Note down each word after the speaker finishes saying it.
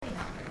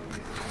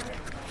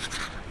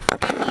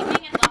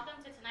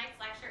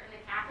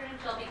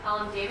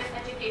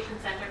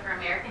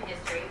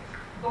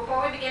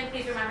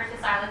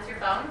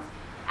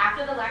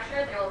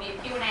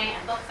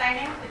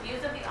writing, the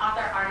views of the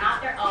author are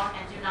not their own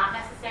and do not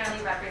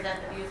necessarily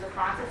represent the views of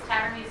Fraunces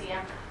Tavern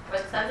Museum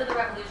or the Sons of the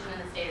Revolution in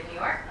the state of New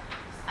York.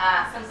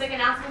 Some quick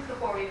announcements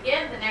before we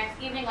begin. The next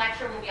evening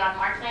lecture will be on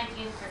March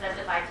 19th,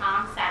 presented by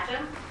Tom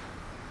Satcham.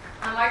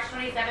 On March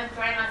 27th,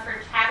 join us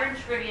for Tavern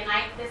Trivia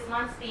Night. This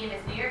month's theme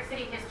is New York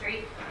City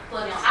history,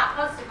 colonial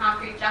outposts to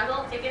concrete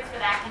jungle. Tickets for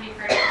that can be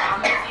purchased on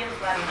the museum's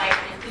website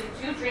and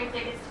include 2 drink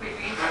tickets to be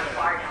redeemed at the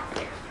bar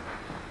downstairs.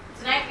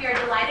 Tonight, we are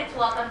delighted to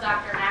welcome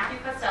Dr. Matthew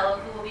Costello,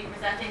 who will be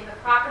presenting The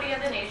Property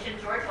of the Nation,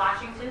 George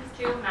Washington's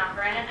Tomb, Mount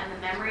Vernon, and the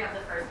Memory of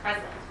the First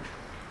President.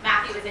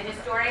 Matthew is a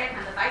historian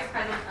and the vice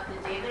president of the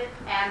David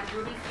M.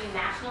 Rubenstein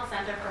National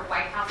Center for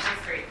White House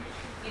History.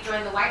 He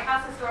joined the White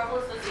House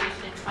Historical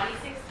Association in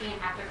 2016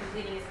 after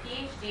completing his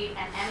PhD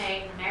and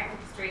MA in American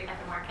History at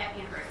the Marquette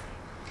University.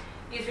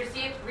 He's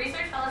received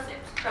research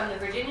fellowships from the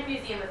Virginia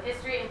Museum of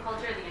History and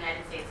Culture, the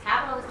United States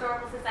Capitol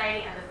Historical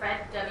Society, and the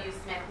Fred W.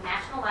 Smith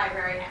National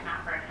Library at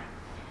Mount Vernon.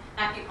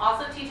 Matthew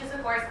also teaches a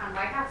course on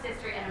White House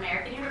history at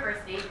American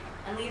University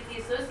and leads the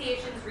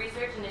association's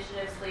research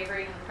initiative,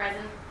 Slavery in the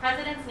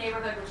President's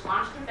Neighborhood, which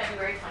launched in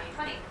February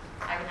 2020.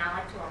 I would now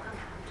like to welcome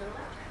Matthew to the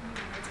lecture.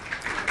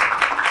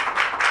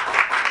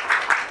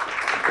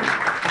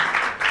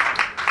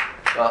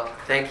 Well,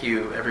 thank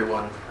you,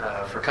 everyone,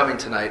 for coming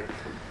tonight.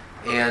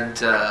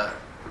 And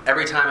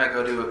every time I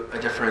go to a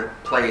different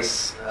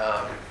place,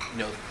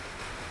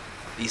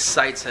 these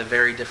sites have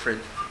very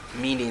different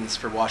meanings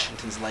for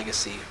Washington's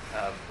legacy.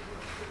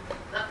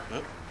 I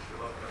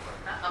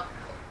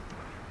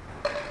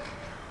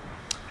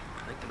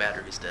think the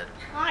battery's dead.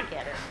 I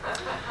get it.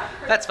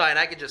 That's fine.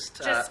 I can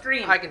just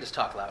scream. I can just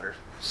talk louder.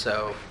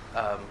 So,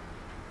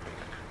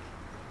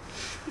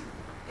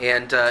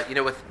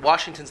 with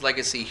Washington's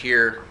legacy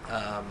here,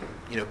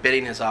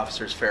 bidding his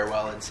officers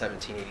farewell in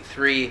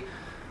 1783,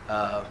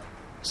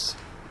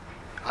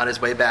 on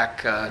his way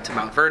back to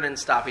Mount Vernon,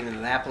 stopping in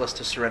Annapolis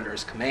to surrender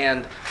his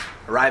command,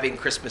 arriving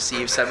Christmas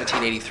Eve,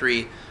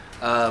 1783.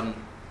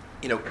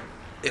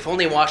 If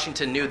only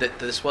Washington knew that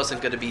this wasn't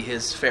going to be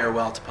his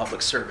farewell to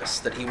public service,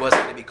 that he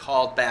wasn't going to be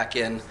called back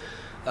in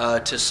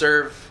to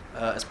serve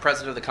as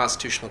president of the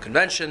Constitutional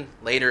Convention,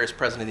 later as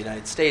president of the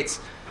United States,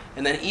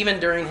 and then even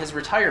during his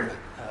retirement,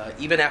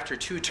 even after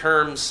 2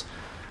 terms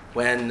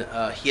when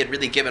he had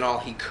really given all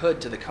he could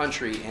to the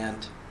country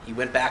and he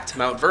went back to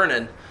Mount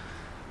Vernon,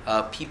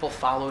 people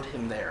followed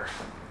him there.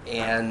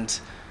 And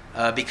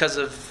because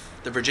of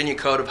the Virginia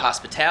Code of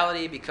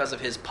Hospitality, because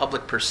of his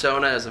public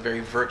persona as a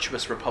very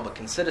virtuous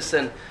Republican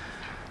citizen,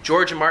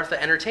 George and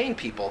Martha entertained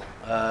people,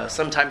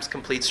 sometimes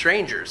complete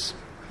strangers.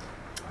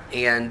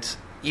 And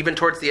even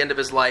towards the end of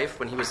his life,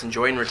 when he was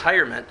enjoying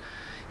retirement,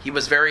 he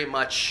was very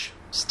much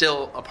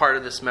still a part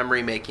of this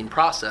memory-making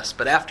process.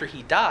 But after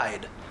he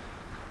died,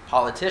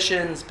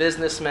 politicians,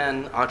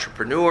 businessmen,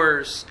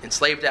 entrepreneurs,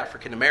 enslaved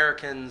African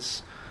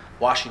Americans,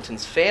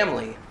 Washington's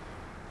family,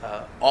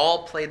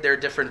 all played their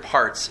different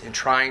parts in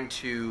trying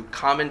to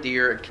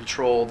commandeer and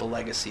control the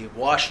legacy of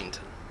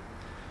Washington.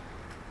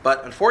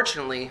 But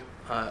unfortunately,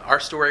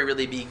 our story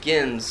really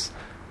begins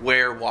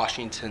where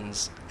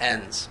Washington's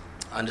ends.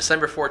 On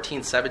December 14,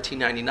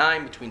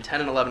 1799, between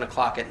 10 and 11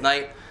 o'clock at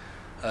night,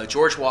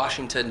 George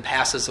Washington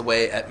passes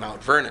away at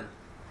Mount Vernon.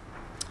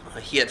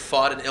 He had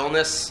fought an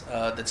illness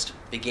that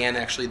began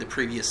actually the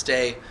previous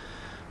day.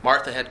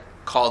 Martha had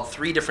called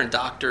 3 different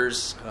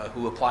doctors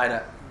who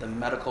applied the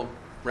medical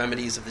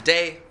remedies of the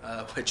day,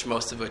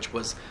 most of which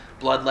was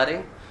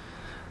bloodletting.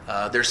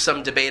 There's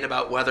some debate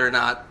about whether or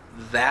not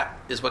that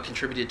is what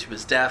contributed to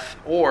his death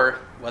or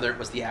whether it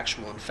was the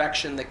actual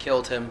infection that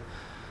killed him.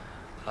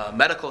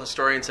 Medical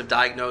historians have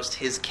diagnosed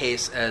his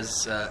case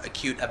as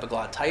acute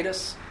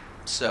epiglottitis,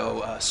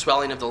 so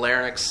swelling of the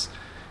larynx.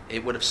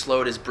 It would have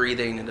slowed his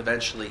breathing and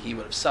eventually he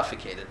would have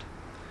suffocated.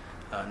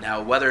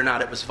 Now, whether or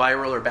not it was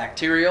viral or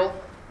bacterial,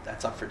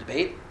 that's up for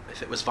debate.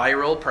 If it was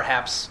viral,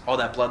 perhaps all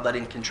that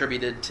bloodletting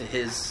contributed to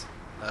his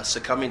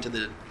succumbing to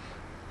the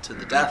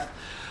death.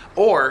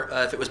 Or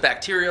if it was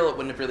bacterial, it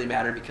wouldn't have really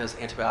mattered because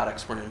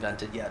antibiotics weren't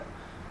invented yet.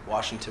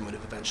 Washington would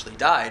have eventually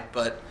died.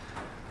 But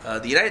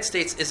the United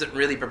States isn't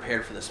really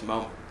prepared for this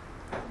moment.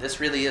 This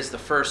really is the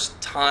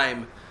first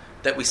time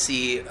that we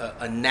see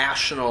a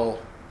national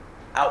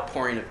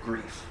outpouring of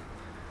grief.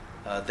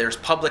 There's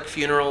public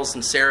funerals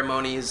and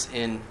ceremonies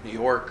in New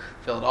York,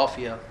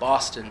 Philadelphia,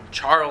 Boston,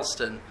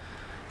 Charleston.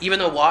 Even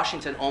though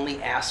Washington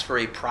only asked for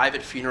a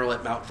private funeral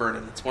at Mount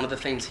Vernon, it's one of the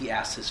things he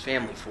asked his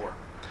family for.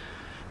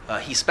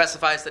 He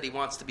specifies that he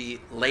wants to be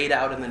laid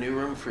out in the new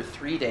room for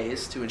 3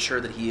 days to ensure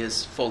that he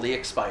is fully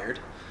expired,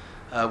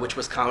 which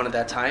was common at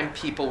that time.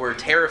 People were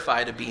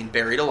terrified of being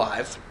buried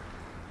alive.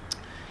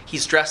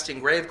 He's dressed in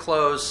grave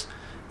clothes,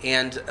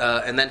 and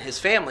then his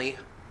family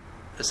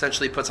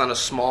essentially puts on a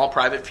small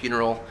private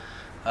funeral,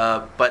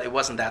 but it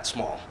wasn't that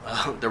small.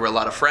 There were a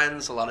lot of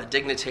friends, a lot of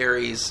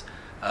dignitaries,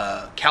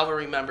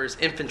 cavalry members,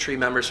 infantry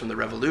members from the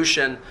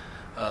Revolution,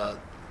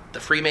 the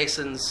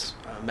Freemasons,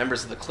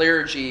 members of the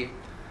clergy.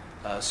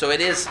 So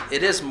it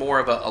is more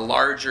of a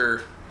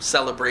larger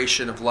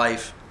celebration of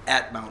life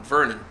at Mount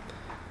Vernon.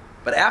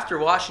 But after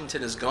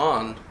Washington is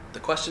gone, the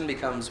question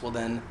becomes, well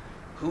then,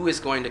 who is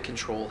going to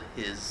control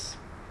his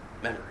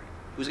memory?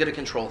 Who's going to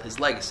control his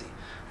legacy?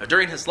 Now,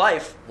 during his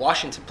life,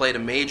 Washington played a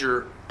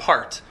major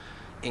part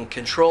in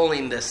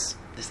controlling this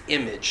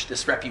image,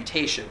 this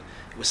reputation.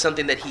 It was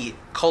something that he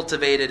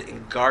cultivated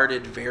and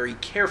guarded very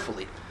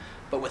carefully.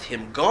 But with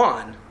him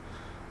gone,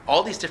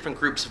 all these different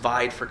groups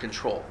vied for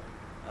control.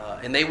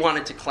 And they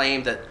wanted to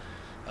claim that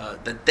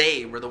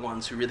they were the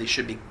ones who really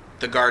should be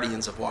the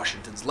guardians of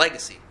Washington's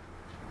legacy.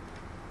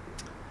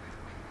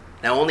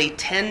 Now, only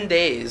 10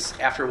 days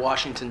after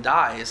Washington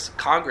dies,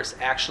 Congress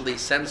actually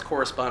sends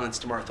correspondence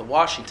to Martha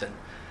Washington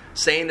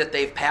saying that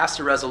they've passed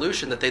a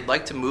resolution that they'd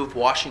like to move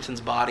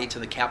Washington's body to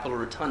the Capitol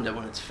Rotunda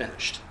when it's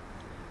finished.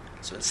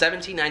 So in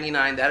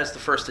 1799, that is the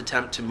first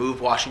attempt to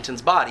move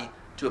Washington's body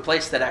to a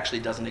place that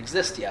actually doesn't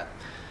exist yet.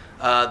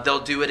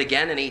 They'll do it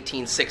again in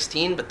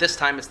 1816, but this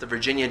time it's the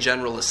Virginia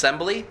General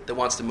Assembly that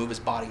wants to move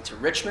his body to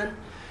Richmond.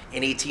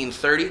 In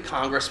 1830,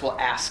 Congress will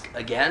ask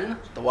again.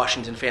 The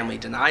Washington family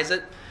denies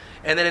it.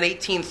 And then in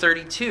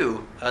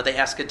 1832, they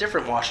ask a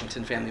different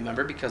Washington family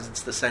member because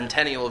it's the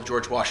centennial of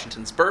George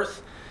Washington's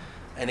birth.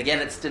 And again,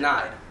 it's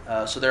denied.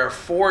 So there are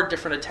 4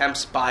 different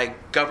attempts by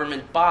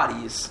government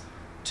bodies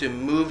to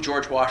move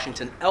George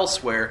Washington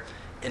elsewhere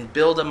and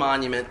build a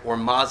monument or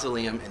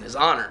mausoleum in his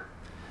honor.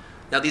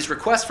 Now, these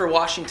requests for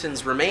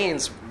Washington's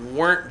remains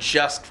weren't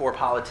just for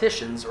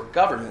politicians or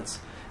governments.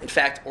 In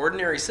fact,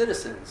 ordinary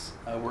citizens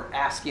were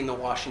asking the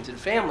Washington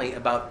family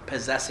about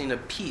possessing a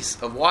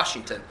piece of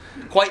Washington.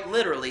 Quite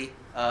literally,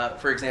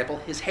 for example,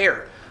 his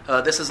hair.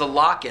 This is a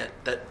locket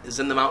that is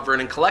in the Mount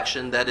Vernon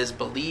collection that is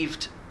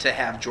believed to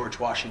have George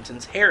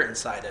Washington's hair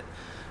inside it.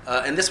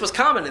 And this was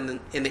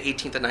common in the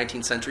 18th and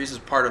 19th centuries as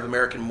part of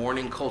American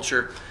mourning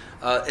culture,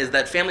 is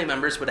that family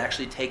members would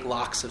actually take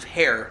locks of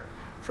hair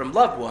from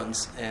loved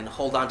ones and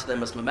hold on to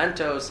them as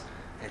mementos,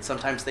 and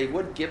sometimes they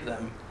would give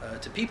them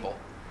to people.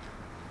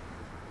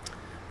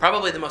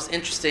 Probably the most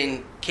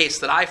interesting case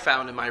that I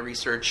found in my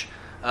research,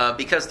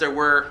 because there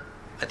were,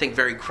 I think,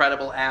 very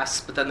credible asks,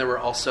 but then there were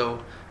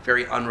also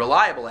very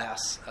unreliable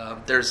asks.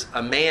 There's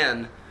a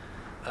man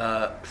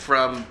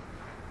from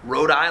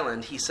Rhode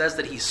Island. He says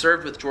that he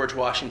served with George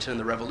Washington in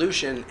the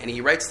Revolution, and he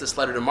writes this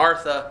letter to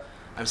Martha: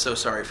 "I'm so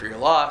sorry for your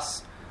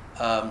loss.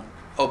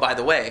 Oh, by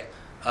the way,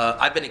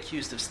 I've been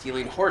accused of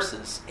stealing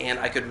horses, and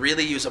I could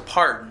really use a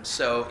pardon.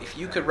 So if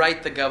you could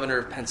write the governor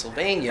of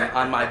Pennsylvania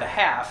on my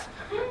behalf,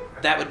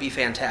 that would be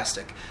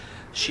fantastic."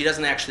 She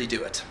doesn't actually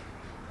do it.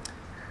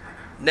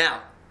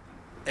 Now,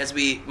 as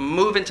we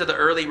move into the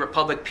early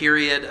Republic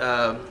period,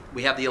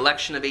 we have the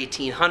election of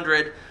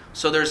 1800.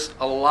 So there's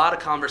a lot of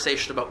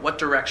conversation about what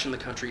direction the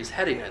country is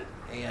heading in.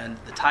 And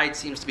the tide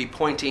seems to be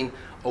pointing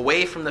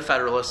away from the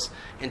Federalists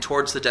and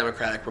towards the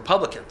Democratic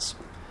Republicans.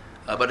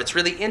 But it's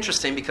really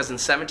interesting because in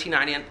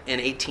 1790 and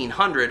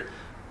 1800,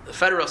 the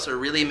Federalists are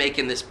really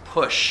making this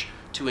push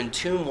to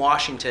entomb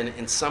Washington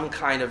in some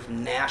kind of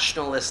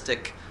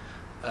nationalistic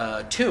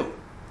tomb.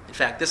 In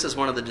fact, this is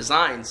one of the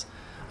designs.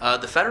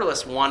 The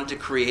Federalists wanted to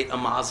create a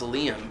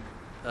mausoleum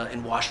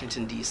in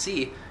Washington,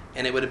 D.C.,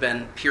 and it would have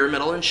been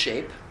pyramidal in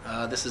shape.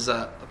 This is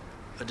a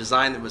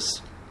design that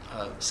was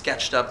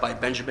sketched up by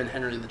Benjamin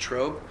Henry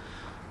Latrobe,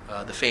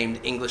 the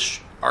famed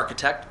English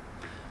architect.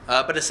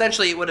 But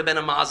essentially, it would have been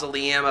a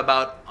mausoleum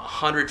about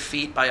 100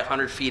 feet by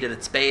 100 feet at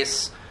its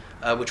base,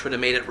 which would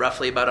have made it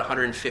roughly about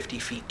 150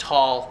 feet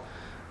tall.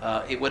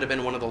 It would have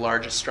been one of the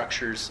largest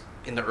structures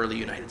in the early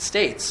United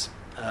States.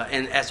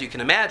 And as you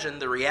can imagine,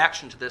 the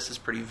reaction to this is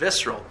pretty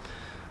visceral.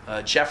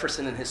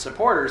 Jefferson and his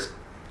supporters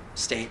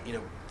state,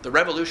 the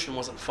revolution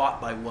wasn't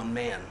fought by one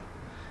man.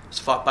 It was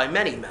fought by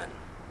many men,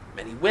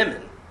 many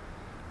women.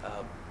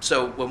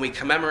 So when we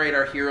commemorate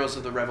our heroes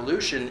of the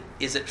revolution,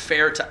 is it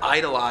fair to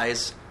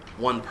idolize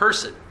one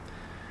person?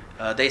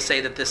 They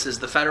say that this is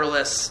the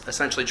Federalists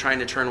essentially trying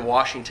to turn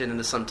Washington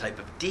into some type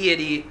of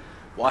deity.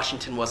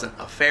 Washington wasn't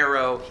a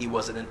pharaoh. He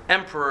wasn't an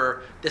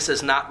emperor. This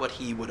is not what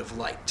he would have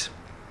liked.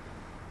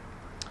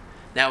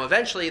 Now,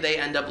 eventually, they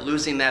end up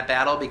losing that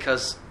battle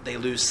because they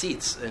lose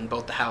seats in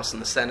both the House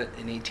and the Senate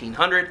in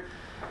 1800.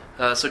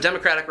 So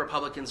Democratic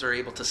Republicans are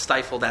able to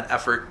stifle that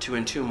effort to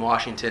entomb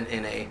Washington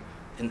in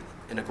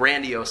a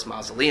grandiose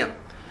mausoleum.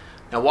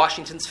 Now,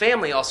 Washington's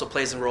family also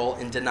plays a role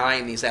in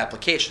denying these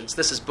applications.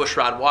 This is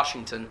Bushrod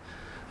Washington,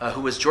 who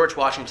was George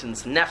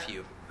Washington's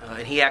nephew,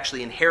 and he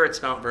actually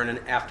inherits Mount Vernon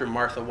after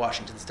Martha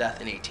Washington's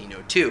death in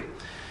 1802.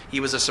 He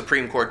was a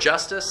Supreme Court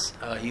justice.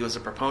 He was a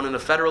proponent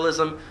of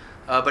federalism,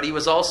 but he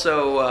was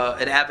also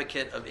an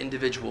advocate of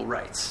individual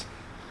rights.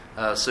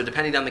 So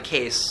depending on the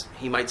case,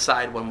 he might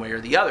side one way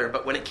or the other.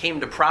 But when it came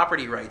to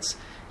property rights,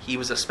 he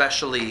was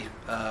especially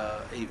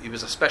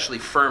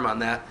firm on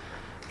that.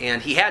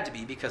 And he had to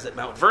be, because at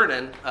Mount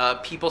Vernon,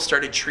 people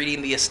started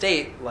treating the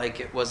estate like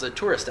it was a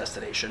tourist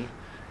destination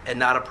and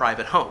not a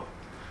private home.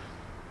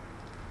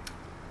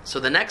 So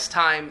the next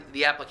time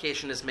the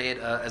application is made,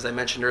 as I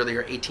mentioned earlier,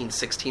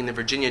 1816, the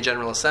Virginia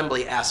General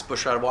Assembly asked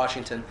Bushrod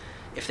Washington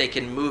if they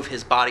can move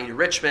his body to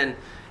Richmond,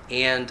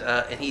 and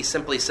he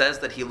simply says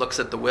that he looks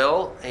at the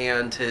will,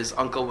 and his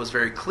uncle was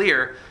very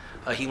clear.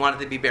 He wanted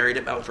to be buried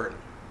at Mount Vernon.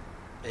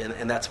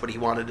 and that's what he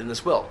wanted in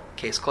his will.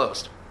 Case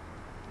closed.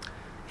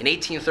 In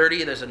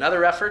 1830, there's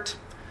another effort,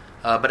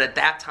 but at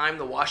that time,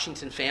 the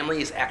Washington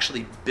family is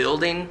actually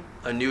building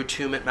a new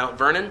tomb at Mount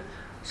Vernon.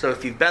 So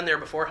if you've been there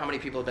before, how many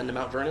people have been to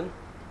Mount Vernon?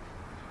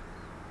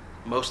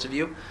 Most of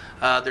you.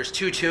 There's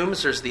two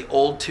tombs. There's the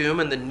old tomb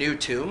and the new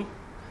tomb.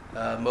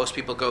 Most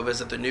people go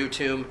visit the new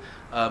tomb.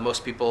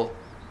 Most people,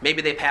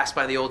 maybe they pass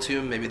by the old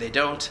tomb, maybe they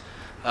don't.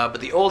 But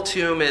the old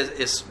tomb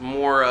is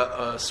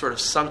more sort of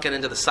sunken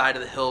into the side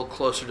of the hill,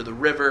 closer to the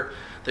river.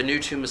 The new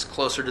tomb is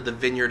closer to the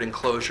vineyard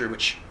enclosure,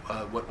 which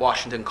what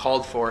Washington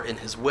called for in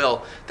his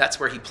will. That's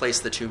where he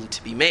placed the tomb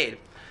to be made.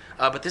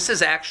 But this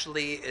is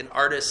actually an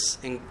artist's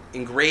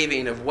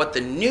engraving of what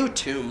the new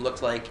tomb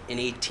looked like in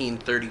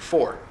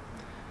 1834,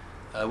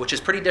 which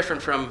is pretty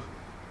different from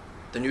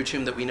the new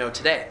tomb that we know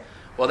today.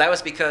 Well, that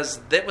was because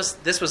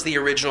this was the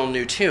original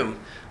new tomb.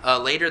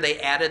 Later, they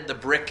added the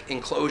brick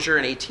enclosure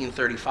in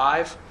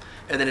 1835,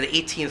 and then in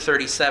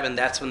 1837,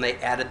 that's when they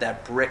added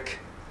that brick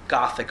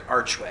Gothic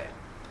archway.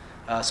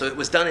 So it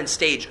was done in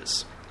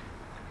stages.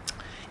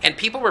 And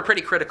people were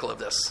pretty critical of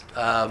this.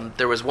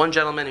 There was one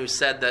gentleman who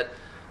said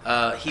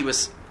that he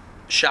was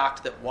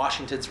shocked that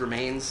Washington's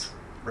remains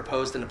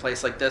reposed in a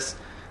place like this,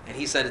 and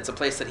he said it's a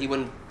place that he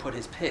wouldn't put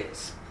his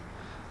pigs.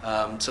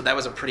 So that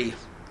was a pretty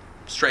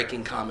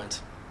striking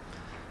comment.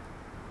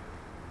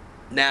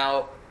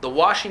 Now, the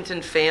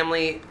Washington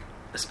family,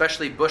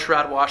 especially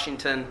Bushrod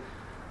Washington,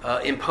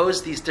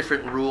 imposed these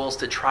different rules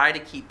to try to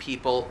keep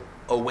people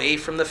away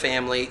from the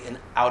family and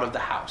out of the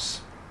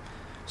house.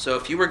 So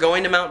if you were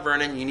going to Mount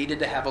Vernon, you needed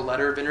to have a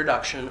letter of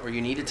introduction, or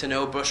you needed to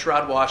know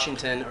Bushrod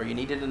Washington, or you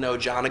needed to know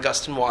John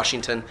Augustine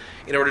Washington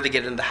in order to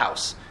get into the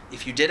house.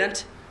 If you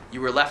didn't, you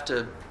were left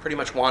to pretty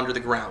much wander the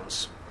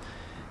grounds.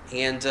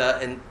 And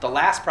the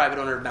last private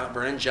owner of Mount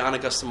Vernon, John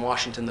Augustine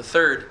Washington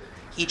III,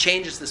 he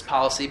changes this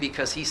policy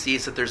because he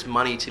sees that there's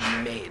money to be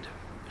made.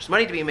 There's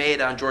money to be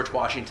made on George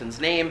Washington's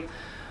name,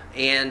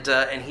 and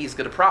he's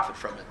going to profit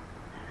from it.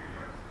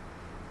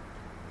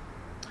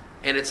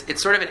 And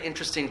it's sort of an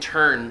interesting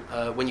turn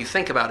when you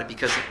think about it,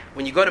 because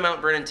when you go to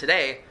Mount Vernon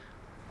today,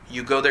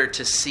 you go there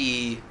to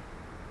see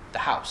the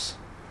house.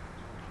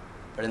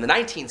 But in the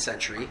 19th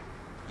century,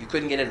 you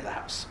couldn't get into the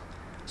house.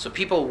 So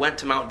people went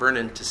to Mount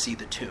Vernon to see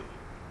the tomb.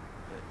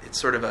 It's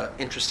sort of an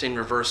interesting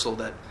reversal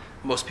that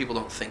most people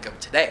don't think of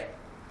today.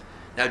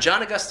 Now,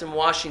 John Augustine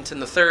Washington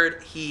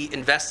III, he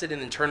invested in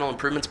internal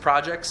improvements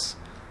projects,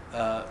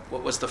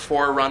 what was the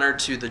forerunner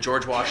to the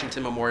George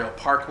Washington Memorial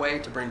Parkway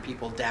to bring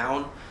people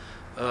down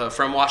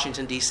from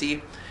Washington,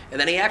 D.C. And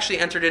then he actually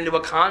entered into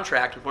a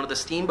contract with one of the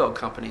steamboat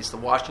companies, the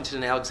Washington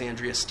and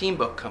Alexandria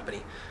Steamboat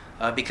Company,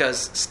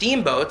 because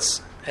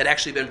steamboats had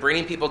actually been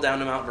bringing people down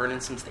to Mount Vernon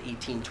since the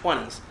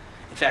 1820s.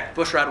 In fact,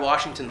 Bushrod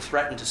Washington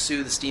threatened to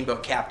sue the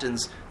steamboat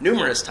captains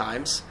numerous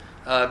times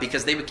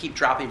because they would keep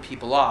dropping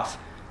people off,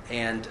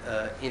 and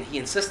he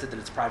insisted that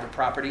it's private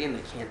property and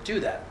they can't do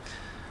that.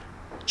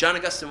 John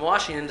Augustine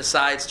Washington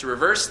decides to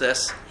reverse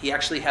this. He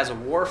actually has a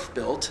wharf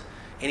built,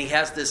 and he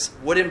has this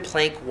wooden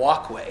plank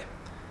walkway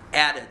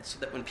added so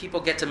that when people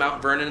get to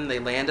Mount Vernon and they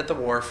land at the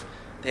wharf,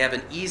 they have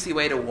an easy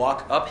way to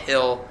walk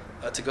uphill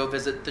to go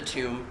visit the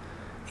tomb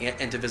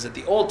and to visit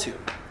the old tomb.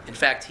 In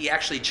fact, he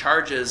actually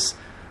charges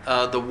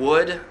the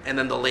wood and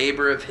then the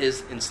labor of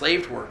his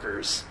enslaved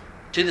workers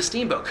to the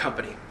steamboat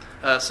company.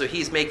 So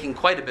he's making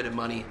quite a bit of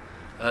money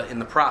in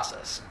the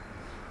process.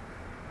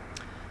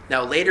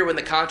 Now later, when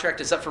the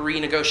contract is up for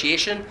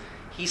renegotiation,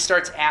 he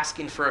starts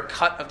asking for a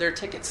cut of their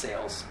ticket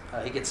sales.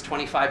 He gets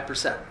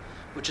 25%,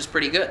 which is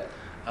pretty good.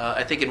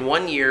 I think in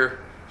 1 year,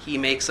 he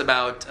makes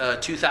about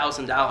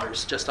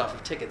 $2,000 just off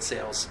of ticket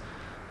sales,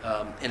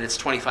 and it's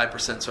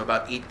 25%, so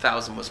about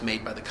 $8,000 was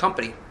made by the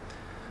company.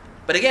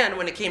 But again,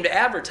 when it came to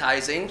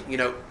advertising, you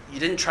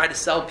didn't try to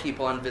sell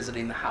people on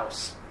visiting the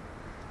house.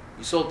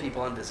 You sold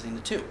people on visiting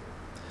the tomb.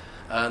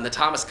 And the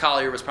Thomas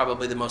Collier was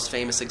probably the most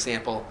famous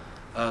example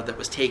that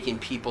was taking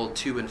people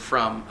to and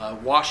from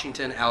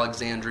Washington,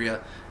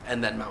 Alexandria,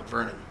 and then Mount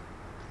Vernon.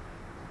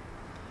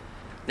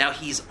 Now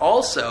he's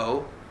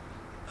also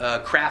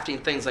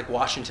crafting things like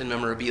Washington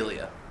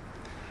memorabilia.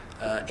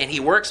 And he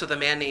works with a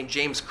man named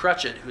James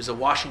Crutchett, who's a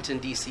Washington,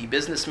 D.C.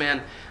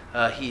 businessman.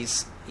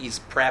 He's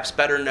perhaps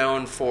better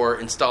known for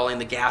installing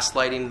the gas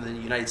lighting in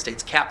the United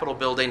States Capitol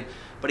building,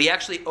 but he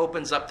actually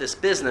opens up this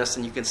business,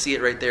 and you can see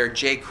it right there,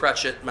 J.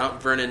 Crutchett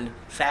Mount Vernon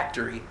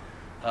Factory,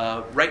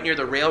 right near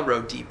the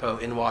railroad depot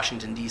in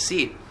Washington,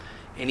 D.C.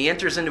 And he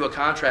enters into a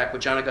contract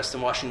with John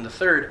Augustine Washington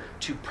III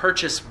to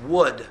purchase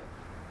wood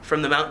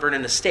from the Mount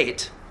Vernon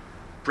estate,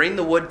 bring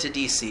the wood to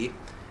D.C.,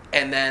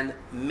 and then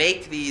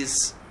make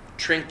these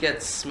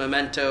trinkets,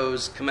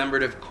 mementos,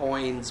 commemorative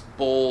coins,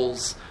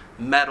 bowls,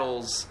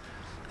 medals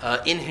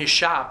in his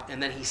shop,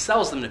 and then he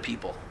sells them to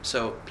people.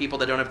 So people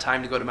that don't have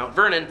time to go to Mount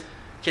Vernon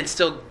can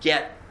still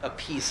get a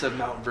piece of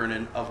Mount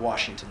Vernon of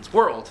Washington's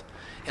world.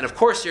 And of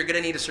course, you're going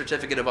to need a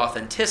certificate of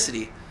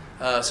authenticity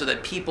so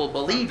that people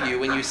believe you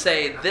when you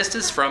say, this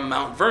is from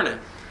Mount Vernon.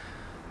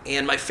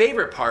 And my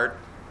favorite part,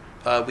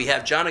 we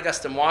have John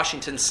Augustine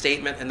Washington's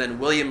statement, and then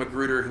William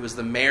Magruder, who was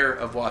the mayor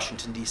of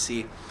Washington,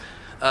 D.C.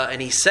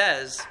 And he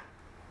says,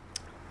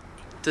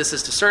 this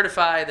is to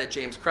certify that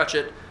James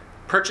Crutchett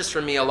purchased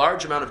from me a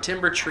large amount of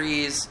timber,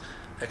 trees,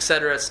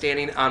 etc.,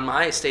 standing on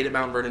my estate at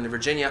Mount Vernon in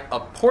Virginia. A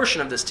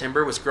portion of this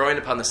timber was growing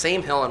upon the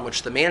same hill on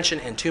which the mansion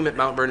and tomb at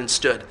Mount Vernon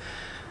stood.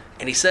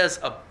 And he says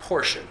a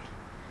portion.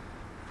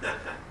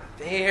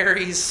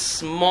 Very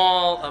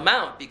small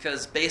amount,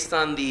 because based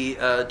on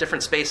the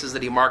different spaces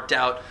that he marked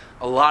out,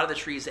 a lot of the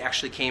trees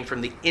actually came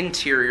from the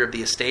interior of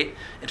the estate.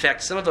 In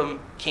fact, some of them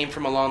came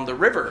from along the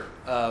river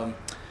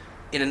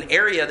in an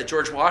area that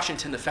George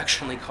Washington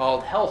affectionately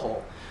called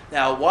Hellhole.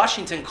 Now,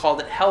 Washington called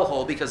it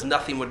Hellhole because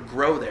nothing would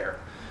grow there.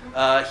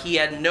 He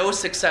had no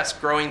success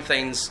growing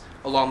things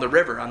along the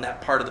river on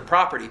that part of the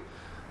property.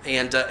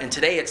 And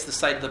today it's the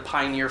site of the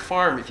Pioneer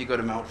Farm if you go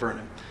to Mount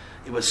Vernon.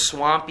 It was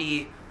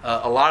swampy.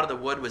 A lot of the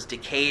wood was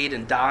decayed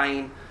and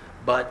dying,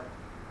 but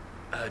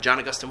John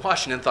Augustine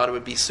Washington thought it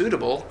would be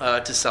suitable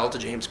to sell to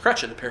James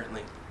Crutchett,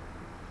 apparently.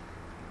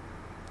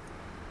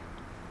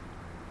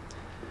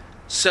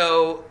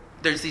 So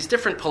there's these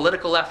different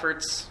political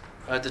efforts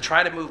to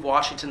try to move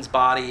Washington's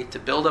body, to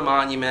build a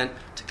monument,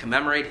 to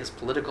commemorate his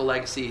political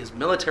legacy, his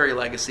military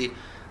legacy.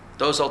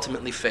 Those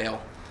ultimately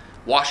fail.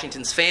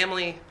 Washington's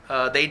family,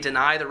 they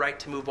deny the right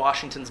to move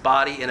Washington's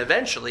body, and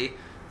eventually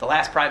the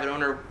last private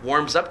owner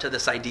warms up to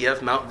this idea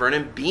of Mount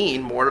Vernon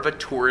being more of a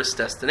tourist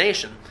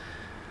destination.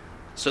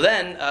 So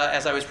then,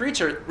 as I was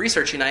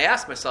researching, I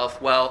asked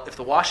myself, well, if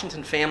the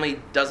Washington family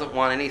doesn't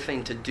want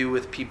anything to do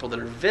with people that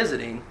are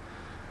visiting,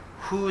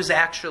 who's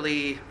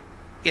actually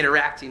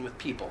interacting with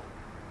people?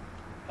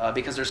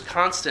 Because there's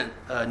constant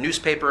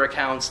newspaper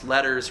accounts,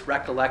 letters,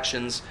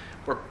 recollections,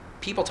 where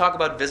people talk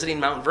about visiting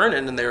Mount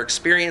Vernon and their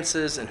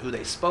experiences and who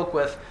they spoke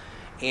with.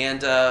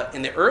 And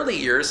in the early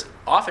years,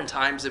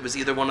 oftentimes it was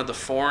either one of the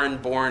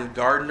foreign-born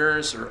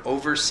gardeners or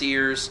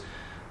overseers,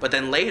 but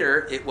then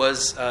later it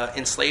was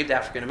enslaved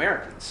African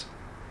Americans.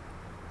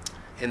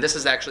 And this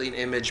is actually an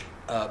image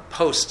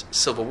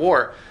post-Civil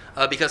War,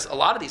 because a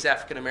lot of these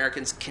African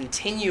Americans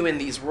continue in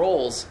these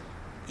roles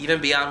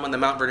even beyond when the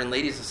Mount Vernon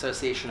Ladies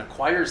Association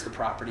acquires the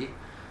property.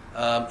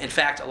 In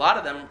fact, a lot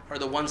of them are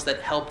the ones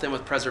that help them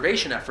with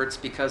preservation efforts,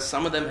 because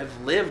some of them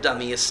have lived on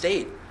the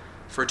estate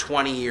for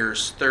 20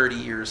 years, 30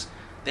 years.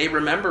 They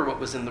remember what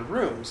was in the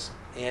rooms,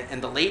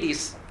 and the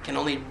ladies can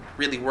only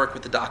really work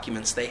with the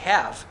documents they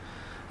have.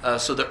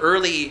 So the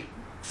early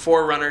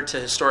forerunner to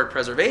historic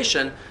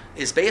preservation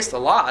is based a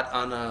lot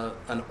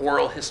on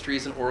oral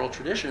histories and oral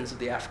traditions of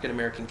the African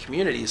American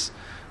communities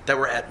that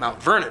were at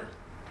Mount Vernon.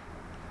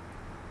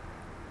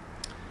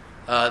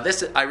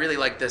 I really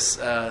like this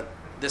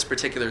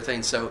particular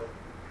thing. So,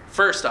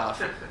 first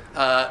off,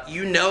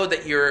 you know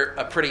that you're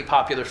a pretty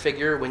popular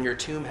figure when your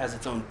tomb has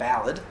its own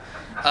ballad.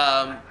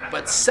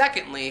 But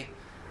secondly,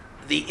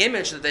 the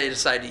image that they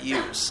decide to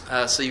use.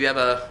 So you have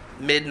a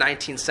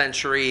mid-19th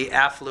century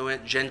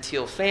affluent,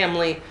 genteel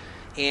family,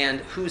 and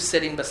who's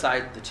sitting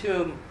beside the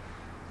tomb?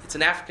 It's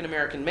an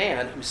African-American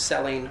man who's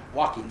selling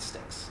walking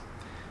sticks.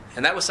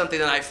 And that was something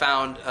that I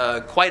found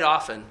quite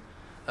often.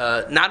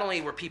 Not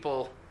only were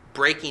people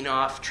breaking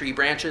off tree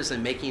branches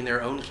and making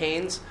their own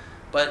canes,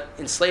 but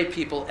enslaved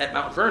people at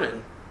Mount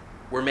Vernon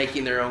were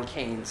making their own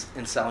canes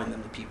and selling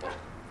them to people.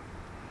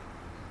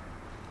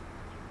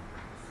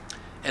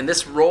 And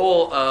this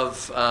role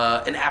of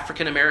an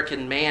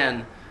African-American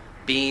man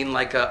being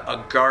like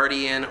a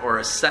guardian or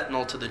a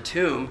sentinel to the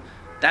tomb,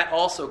 that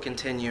also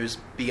continues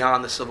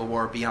beyond the Civil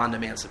War, beyond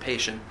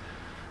emancipation.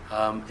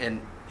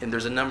 And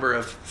there's a number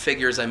of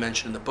figures I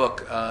mentioned in the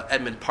book.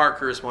 Edmund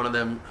Parker is one of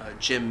them,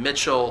 Jim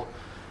Mitchell,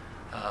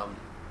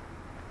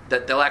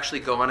 that they'll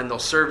actually go on and they'll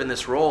serve in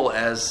this role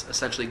as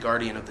essentially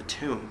guardian of the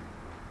tomb.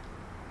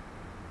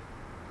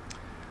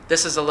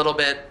 This is a little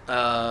bit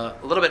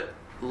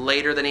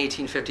later than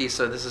 1850,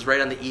 so this is right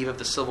on the eve of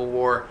the Civil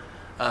War.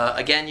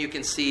 Again, you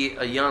can see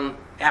a young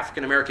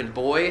African-American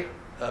boy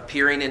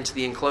peering into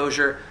the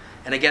enclosure,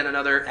 and again,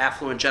 another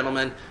affluent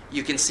gentleman.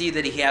 You can see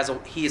that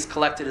he's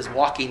collected his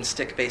walking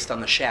stick based on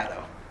the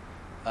shadow.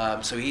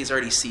 So he's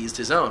already seized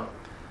his own.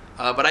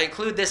 But I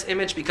include this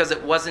image because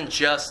it wasn't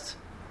just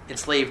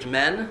enslaved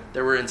men.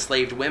 There were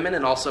enslaved women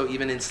and also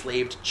even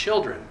enslaved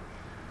children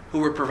who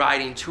were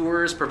providing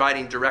tours,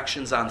 providing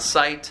directions on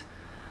site,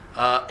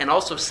 and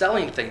also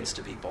selling things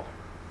to people.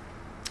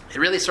 It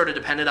really sort of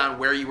depended on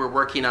where you were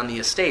working on the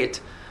estate.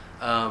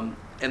 And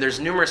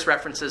there's numerous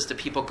references to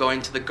people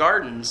going to the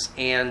gardens,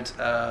 and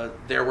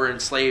there were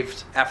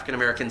enslaved African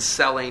Americans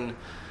selling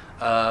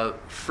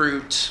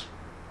fruit,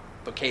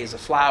 bouquets of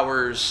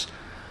flowers.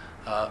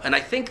 And I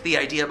think the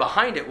idea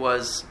behind it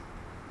was,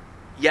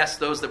 yes,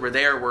 those that were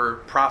there were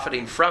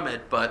profiting from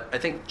it, but I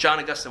think John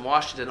Augustine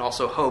Washington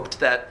also hoped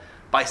that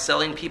by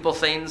selling people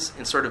things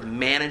and sort of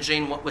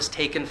managing what was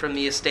taken from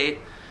the estate,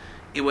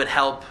 it would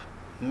help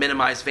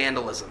minimize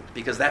vandalism,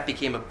 because that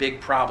became a big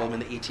problem in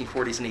the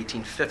 1840s and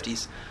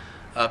 1850s.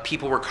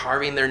 People were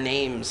carving their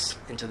names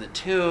into the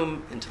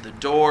tomb, into the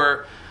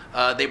door.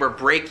 They were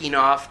breaking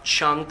off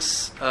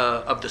chunks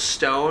of the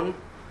stone,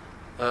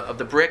 of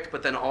the brick,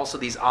 but then also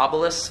these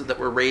obelisks that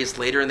were raised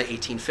later in the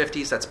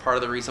 1850s. That's part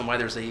of the reason why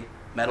there's a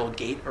metal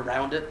gate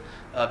around it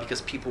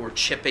because people were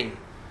chipping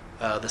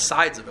the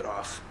sides of it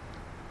off.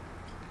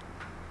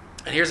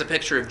 And here's a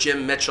picture of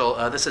Jim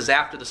Mitchell. This is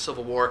after the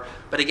Civil War,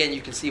 but again,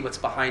 you can see what's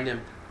behind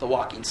him, the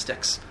walking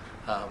sticks.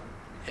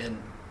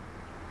 And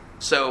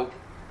so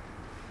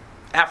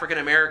African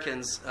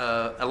Americans,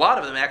 a lot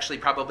of them actually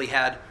probably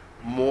had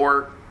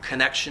more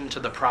connection to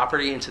the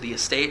property and to the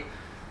estate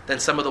than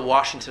some of the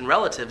Washington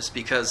relatives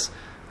because,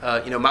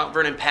 Mount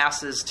Vernon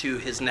passes to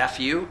his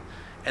nephew,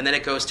 and then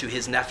it goes to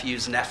his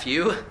nephew's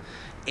nephew,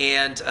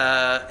 and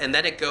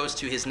then it goes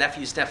to his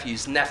nephew's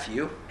nephew's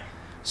nephew.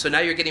 So now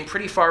you're getting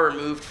pretty far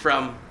removed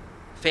from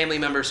family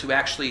members who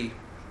actually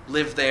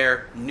lived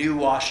there, knew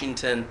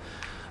Washington.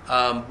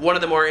 One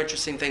of the more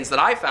interesting things that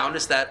I found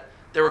is that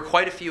there were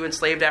quite a few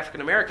enslaved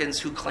African Americans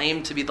who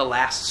claimed to be the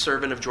last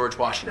servant of George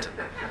Washington.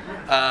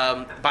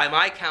 By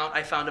my count,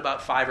 I found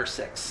about 5 or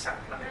 6.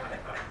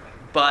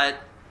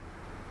 But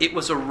it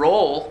was a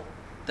role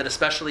that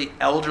especially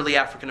elderly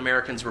African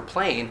Americans were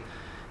playing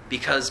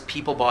because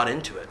people bought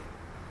into it.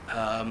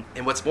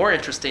 And what's more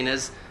interesting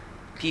is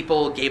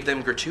people gave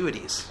them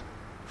gratuities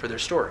for their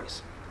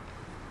stories.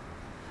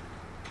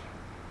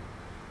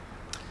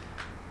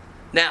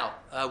 Now,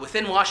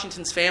 within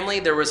Washington's family,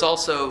 there was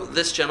also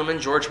this gentleman,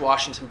 George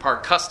Washington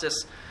Parke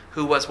Custis,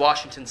 who was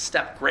Washington's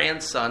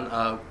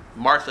step-grandson,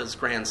 Martha's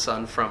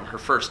grandson from her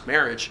first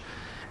marriage.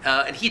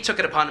 And he took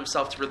it upon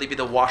himself to really be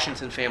the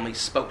Washington family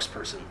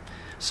spokesperson.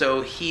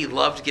 So he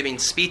loved giving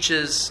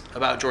speeches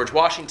about George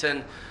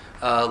Washington.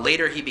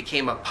 Later, he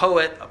became a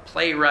poet, a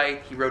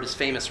playwright. He wrote his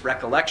famous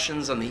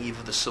Recollections on the eve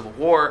of the Civil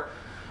War.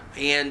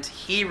 And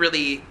he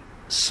really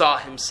saw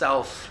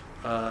himself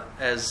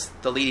as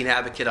the leading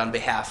advocate on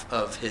behalf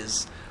of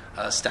his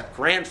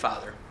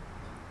step-grandfather.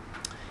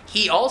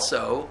 He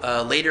also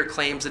later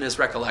claims in his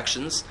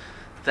Recollections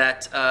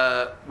that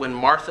when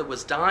Martha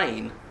was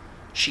dying,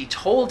 she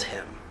told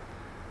him,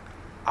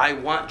 "I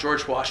want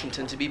George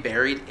Washington to be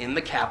buried in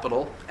the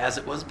Capitol as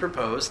it was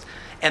proposed,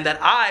 and that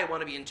I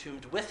want to be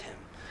entombed with him,"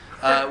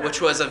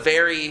 which was a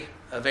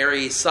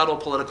very subtle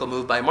political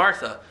move by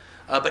Martha.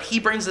 But he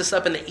brings this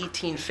up in the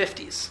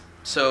 1850s.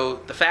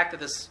 So the fact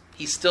that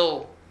he's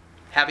still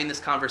having this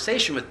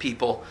conversation with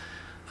people,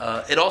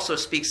 it also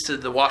speaks to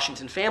the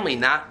Washington family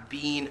not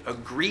being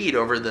agreed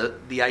over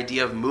the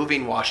idea of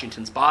moving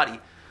Washington's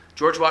body.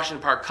 George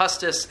Washington Parke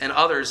Custis and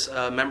others,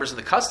 members of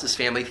the Custis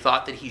family,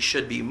 thought that he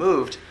should be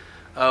moved,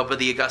 but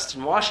the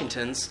Augustan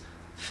Washingtons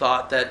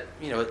thought that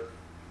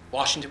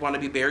Washington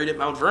wanted to be buried at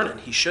Mount Vernon.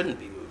 He shouldn't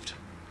be moved.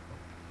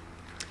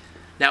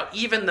 Now,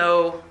 even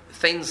though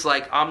things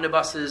like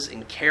omnibuses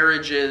and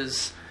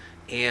carriages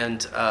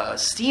and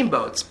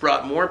steamboats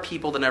brought more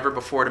people than ever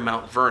before to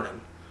Mount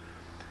Vernon,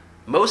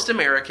 most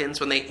Americans,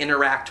 when they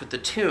interact with the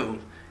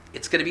tomb,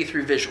 it's going to be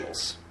through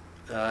visuals.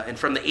 And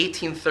from the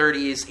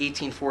 1830s,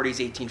 1840s,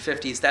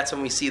 1850s, that's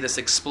when we see this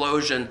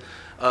explosion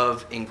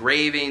of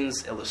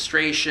engravings,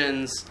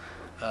 illustrations,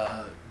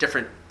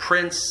 different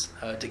prints,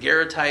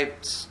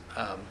 daguerreotypes.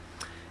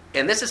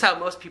 And this is how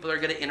most people are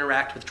going to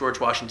interact with George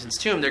Washington's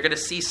tomb. They're going to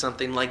see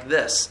something like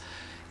this.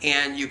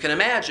 And you can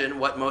imagine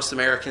what most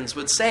Americans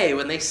would say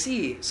when they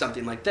see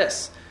something like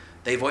this.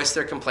 They voice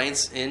their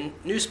complaints in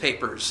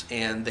newspapers,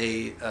 and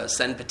they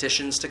send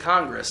petitions to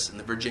Congress and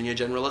the Virginia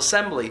General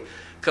Assembly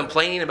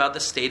complaining about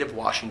the state of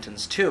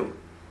Washington's tomb.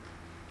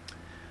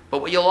 But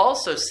what you'll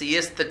also see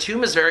is the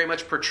tomb is very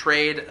much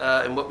portrayed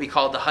in what we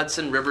call the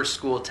Hudson River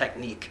School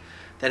technique,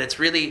 that it's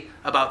really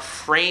about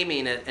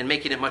framing it and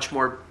making it much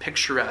more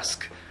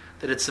picturesque,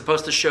 that it's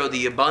supposed to show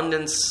the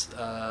abundance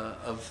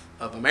of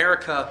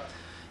America,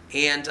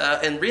 and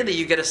really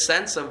you get a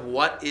sense of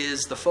what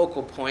is the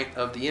focal point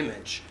of the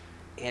image.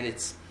 And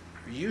it's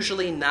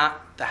usually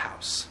not the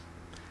house.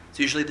 It's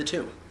usually the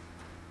tomb.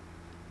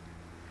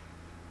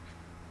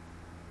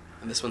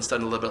 And this one's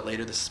done a little bit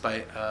later. This is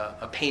by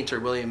a painter,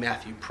 William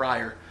Matthew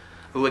Pryor,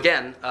 who,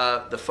 again,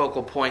 the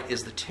focal point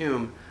is the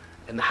tomb,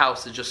 and the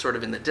house is just sort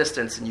of in the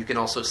distance, and you can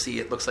also see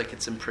it looks like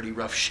it's in pretty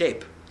rough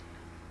shape.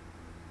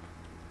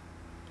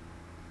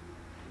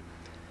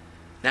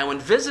 Now, when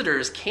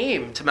visitors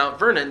came to Mount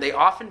Vernon, they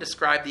often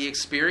described the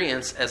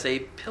experience as a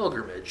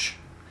pilgrimage.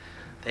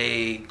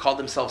 They called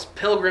themselves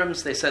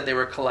pilgrims. They said they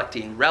were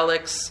collecting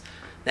relics.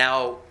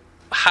 Now,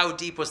 how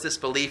deep was this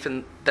belief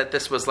in that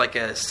this was like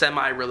a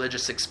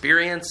semi-religious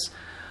experience?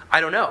 I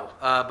don't know,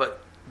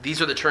 but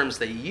these are the terms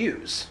they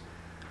use.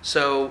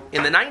 So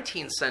in the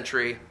 19th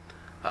century,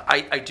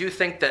 I do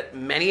think that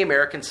many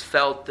Americans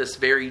felt this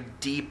very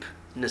deep,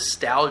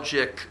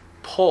 nostalgic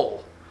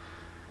pull.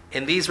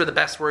 And these were the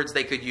best words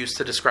they could use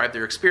to describe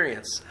their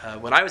experience.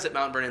 When I was at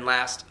Mount Vernon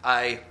last,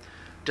 I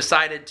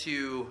decided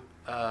to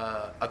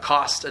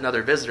accost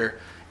another visitor,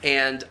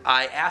 and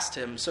I asked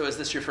him, "So is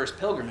this your first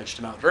pilgrimage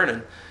to Mount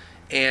Vernon?"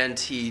 And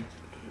he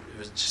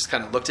just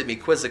kind of looked at me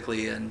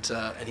quizzically, and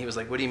he was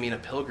like, "What do you mean a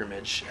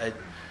pilgrimage?"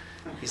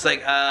 He's like,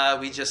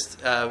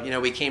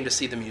 we came to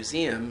see the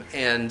museum,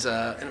 and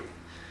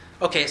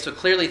okay, so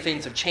clearly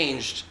things have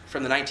changed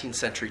from the 19th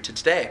century to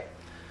today.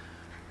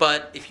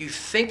 But if you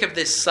think of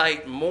this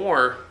site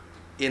more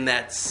in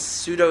that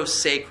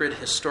pseudo-sacred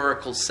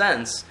historical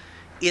sense,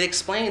 it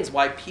explains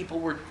why people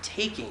were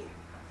taking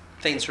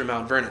things from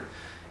Mount Vernon.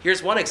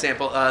 Here's one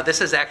example.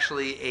 This is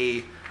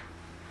actually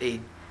a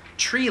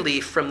tree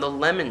leaf from the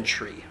lemon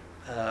tree.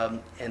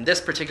 And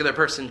this particular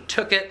person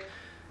took it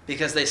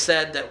because they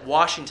said that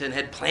Washington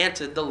had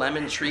planted the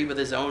lemon tree with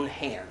his own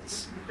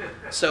hands.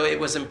 So it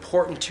was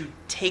important to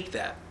take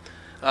that.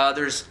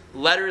 There's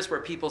letters where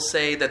people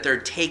say that they're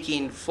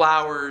taking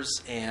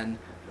flowers and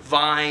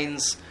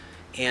vines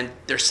and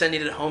they're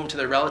sending it home to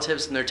their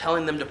relatives and they're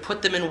telling them to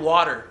put them in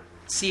water,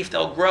 see if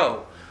they'll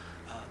grow.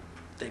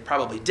 They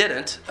probably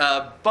didn't,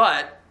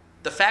 but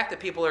the fact that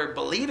people are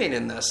believing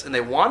in this and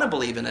they want to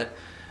believe in it,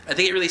 I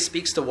think it really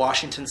speaks to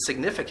Washington's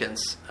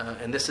significance,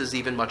 and this is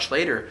even much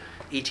later,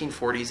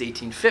 1840s,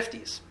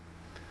 1850s.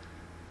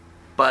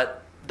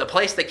 But the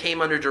place that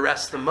came under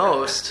duress the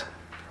most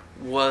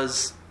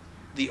was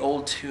the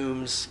old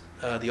tombs,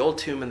 the old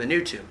tomb and the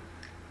new tomb.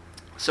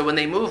 So when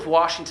they moved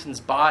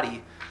Washington's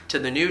body to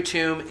the new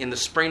tomb in the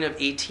spring of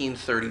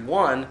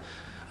 1831,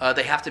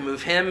 they have to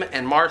move him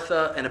and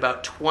Martha and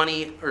about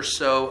 20 or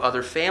so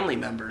other family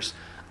members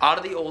out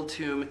of the old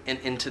tomb and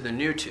into the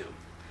new tomb.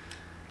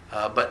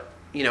 But,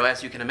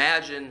 as you can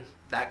imagine,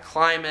 that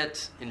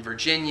climate in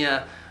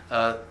Virginia,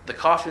 the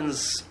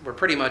coffins were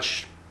pretty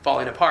much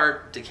falling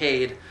apart,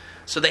 decayed.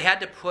 So they had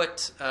to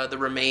put the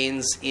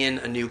remains in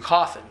a new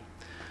coffin.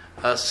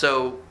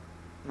 So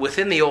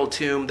within the old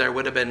tomb, there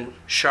would have been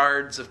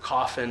shards of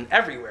coffin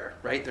everywhere,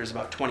 right? There's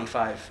about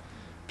 25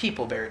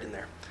 people buried in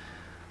there.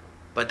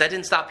 But that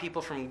didn't stop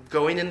people from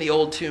going in the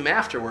old tomb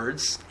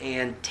afterwards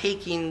and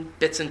taking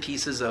bits and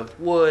pieces of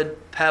wood,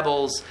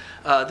 pebbles.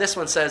 This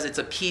one says it's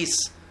a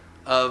piece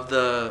of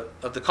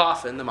the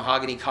coffin, the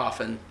mahogany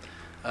coffin,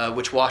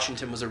 which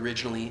Washington was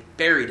originally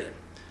buried in.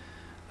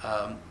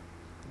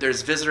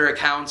 There's visitor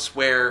accounts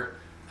where,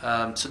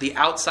 so the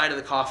outside of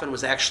the coffin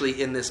was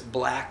actually in this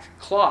black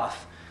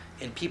cloth,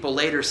 and people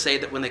later say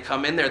that when they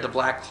come in there, the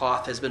black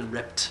cloth has been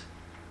ripped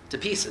to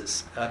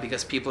pieces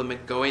because people have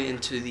been going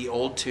into the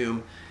old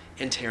tomb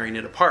and tearing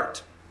it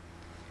apart.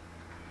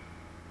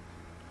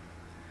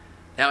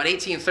 Now in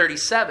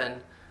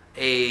 1837,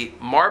 a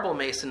marble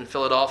mason in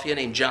Philadelphia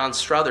named John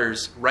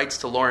Struthers writes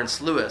to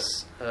Lawrence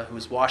Lewis, who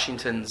was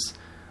Washington's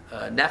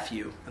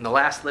nephew and the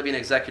last living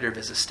executor of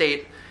his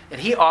estate,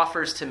 and he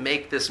offers to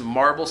make this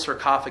marble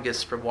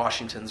sarcophagus for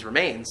Washington's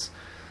remains.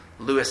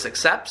 Lewis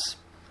accepts.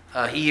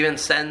 He even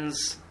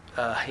sends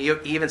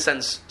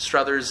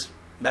Struthers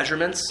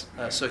measurements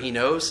so he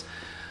knows.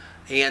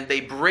 And they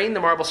bring the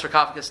marble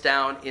sarcophagus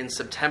down in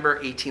September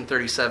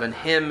 1837,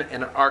 him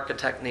and an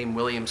architect named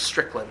William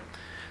Strickland.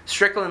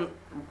 Strickland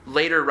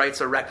later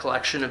writes a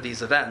recollection of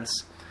these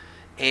events.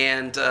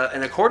 And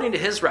according to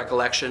his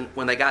recollection,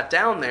 when they got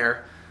down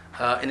there,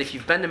 and if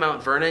you've been to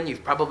Mount Vernon,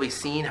 you've probably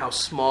seen how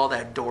small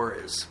that door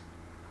is.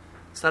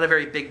 It's not a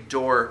very big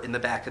door in the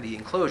back of the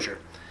enclosure.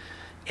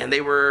 And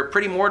they were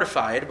pretty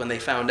mortified when they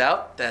found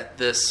out that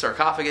this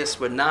sarcophagus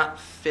would not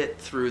fit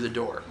through the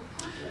door.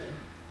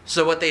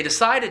 So what they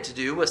decided to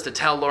do was to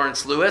tell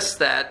Lawrence Lewis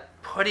that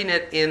putting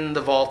it in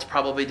the vault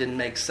probably didn't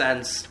make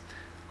sense.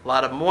 A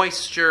lot of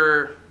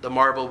moisture, the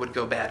marble would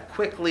go bad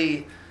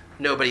quickly,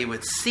 nobody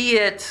would see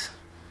it.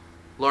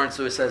 Lawrence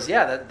Lewis says,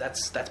 yeah,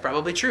 that's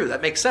probably true,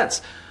 that makes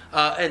sense.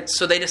 And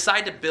so they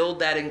decide to build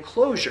that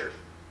enclosure,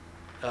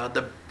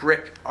 the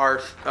brick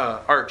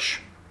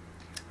arch,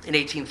 in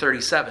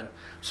 1837.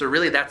 So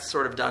really that's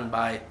sort of done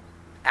by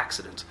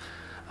accident.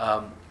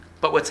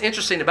 But what's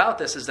interesting about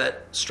this is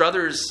that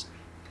Struthers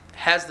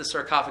has the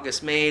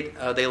sarcophagus made.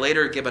 They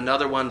later give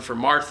another one for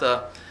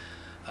Martha.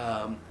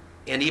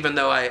 And even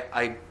though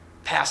I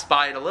passed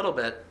by it a little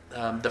bit,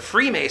 the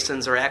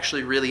Freemasons are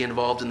actually really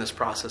involved in this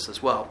process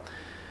as well.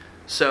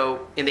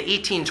 So in the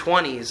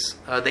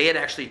 1820s, they had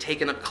actually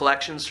taken up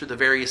collections through the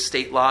various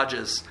state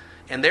lodges.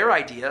 And their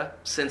idea,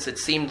 since it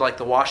seemed like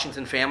the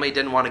Washington family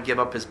didn't want to give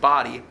up his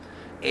body,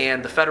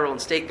 and the federal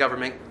and state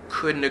government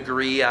couldn't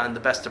agree on the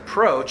best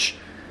approach,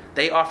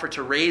 they offered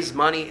to raise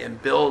money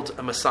and build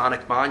a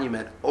Masonic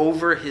monument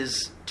over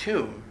his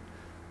tomb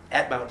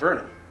at Mount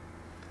Vernon.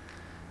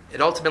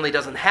 It ultimately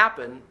doesn't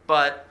happen,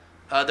 but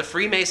the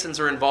Freemasons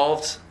are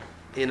involved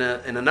in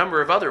a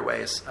number of other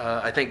ways.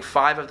 I think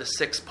 5 of the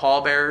 6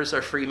 pallbearers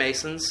are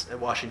Freemasons at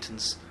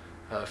Washington's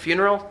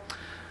funeral.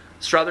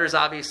 Struthers,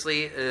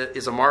 obviously,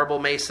 is a marble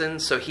mason,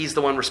 so he's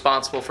the one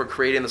responsible for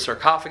creating the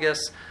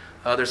sarcophagus.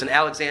 There's an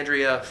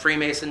Alexandria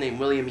Freemason named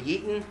William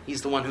Yeaton.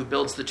 He's the one who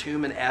builds the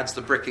tomb and adds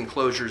the brick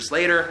enclosures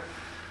later.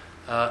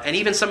 And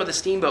even some of the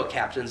steamboat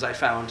captains I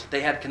found,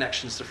 they had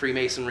connections to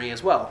Freemasonry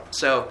as well.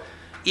 So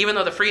even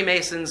though the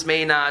Freemasons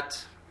may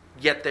not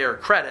get their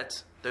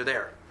credit, they're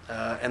there.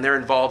 And they're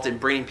involved in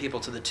bringing people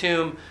to the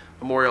tomb,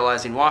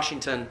 memorializing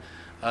Washington,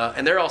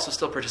 and they're also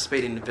still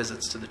participating in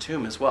visits to the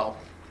tomb as well.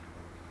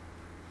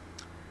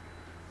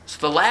 So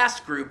the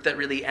last group that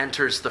really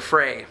enters the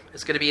fray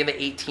is going to be in the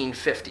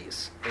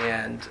 1850s,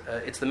 and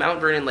it's the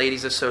Mount Vernon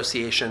Ladies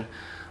Association,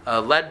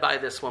 led by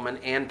this woman,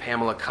 Anne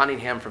Pamela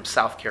Cunningham from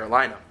South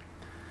Carolina.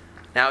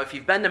 Now, if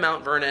you've been to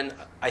Mount Vernon,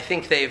 I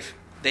think they've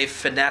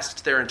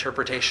finessed their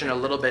interpretation a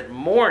little bit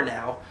more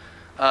now.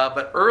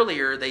 But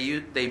earlier,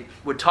 they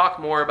would talk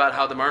more about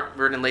how the Mount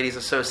Vernon Ladies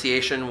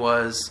Association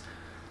was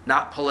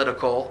not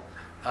political.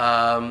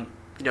 They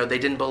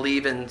didn't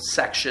believe in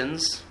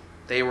sections.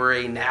 They were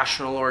a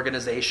national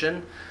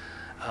organization.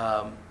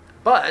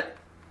 But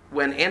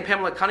when Anne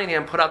Pamela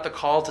Cunningham put out the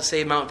call to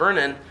save Mount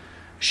Vernon,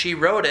 she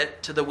wrote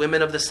it to the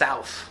women of the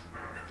South.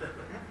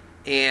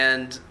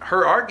 And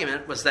her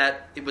argument was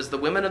that it was the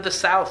women of the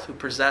South who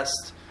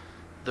possessed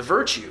the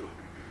virtue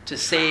to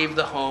save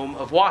the home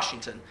of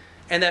Washington.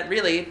 And that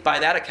really, by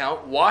that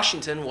account,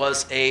 Washington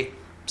was a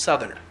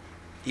Southerner.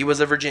 He was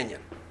a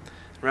Virginian.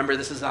 Remember,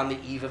 this is on the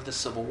eve of the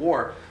Civil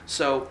War.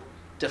 So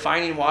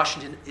defining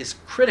Washington is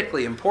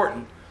critically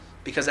important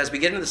because as we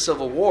get into the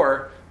Civil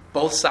War,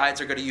 both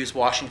sides are going to use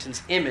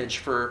Washington's image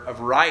for a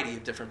variety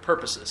of different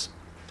purposes.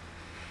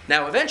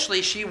 Now,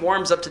 eventually, she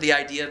warms up to the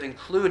idea of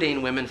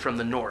including women from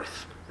the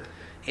North.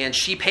 And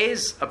she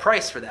pays a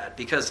price for that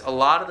because a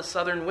lot of the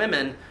Southern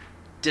women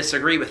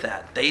disagree with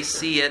that. They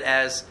see it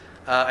as,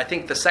 I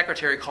think the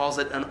secretary calls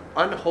it an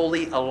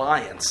unholy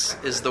alliance,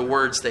 is the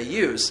words they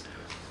use.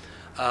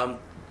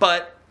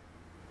 But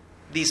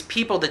these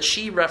people that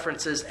she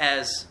references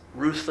as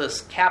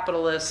ruthless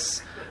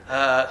capitalists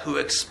who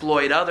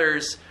exploit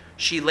others,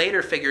 she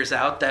later figures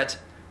out that,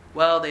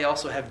 well, they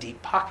also have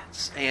deep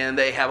pockets and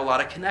they have a lot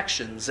of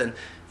connections. And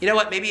you know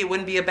what? Maybe it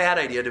wouldn't be a bad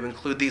idea to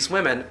include these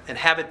women and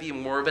have it be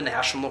more of a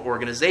national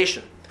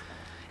organization.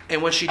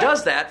 And when she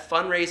does that,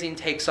 fundraising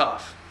takes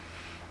off.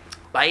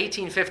 By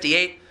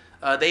 1858,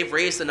 they've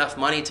raised enough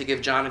money to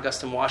give John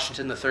Augustine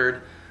Washington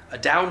III a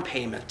down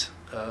payment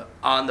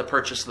on the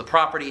purchase of the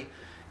property.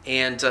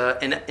 And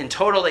in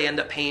total, they end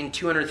up paying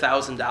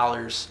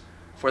 $200,000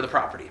 for the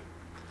property.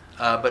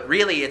 But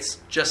really, it's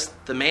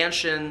just the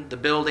mansion, the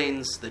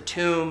buildings, the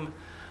tomb,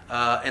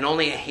 and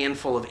only a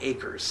handful of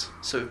acres.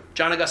 So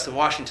John Augustine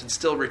Washington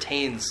still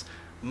retains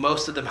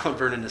most of the Mount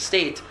Vernon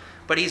estate,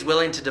 but he's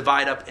willing to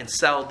divide up and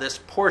sell this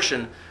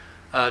portion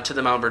to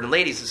the Mount Vernon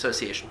Ladies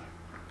Association.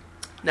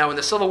 Now, when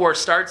the Civil War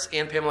starts,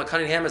 Anne Pamela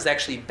Cunningham is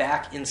actually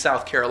back in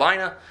South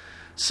Carolina,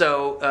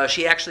 so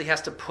she actually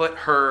has to put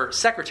her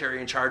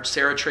secretary in charge,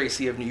 Sarah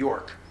Tracy of New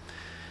York.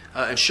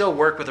 And she'll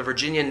work with a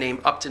Virginian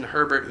named Upton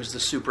Herbert, who's the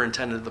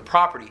superintendent of the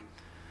property.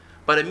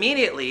 But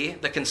immediately,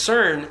 the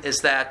concern is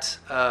that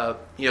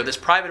this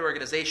private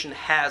organization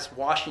has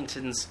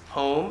Washington's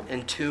home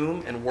and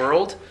tomb and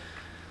world.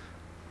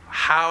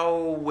 How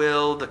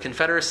will the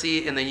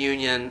Confederacy and the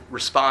Union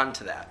respond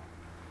to that?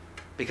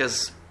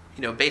 Because,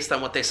 based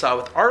on what they saw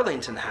with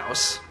Arlington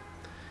House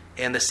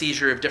and the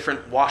seizure of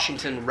different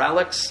Washington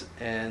relics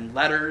and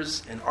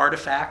letters and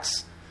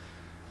artifacts,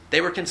 they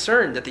were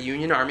concerned that the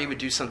Union Army would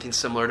do something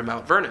similar to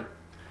Mount Vernon.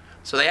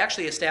 So they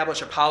actually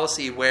established a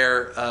policy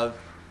where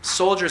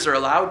soldiers are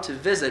allowed to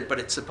visit, but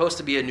it's supposed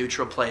to be a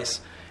neutral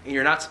place, and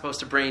you're not supposed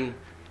to bring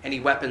any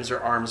weapons or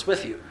arms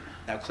with you.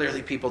 Now,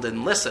 clearly people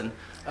didn't listen,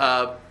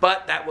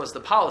 but that was the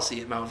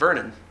policy at Mount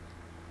Vernon.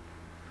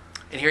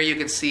 And here you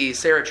can see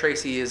Sarah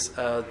Tracy is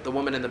the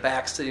woman in the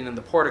back sitting in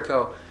the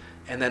portico,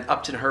 and then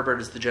Upton Herbert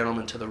is the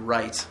gentleman to the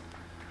right.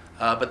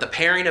 But the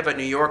pairing of a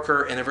New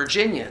Yorker and a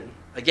Virginian,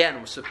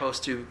 again, was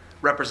supposed to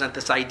represent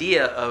this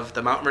idea of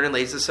the Mount Vernon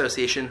Ladies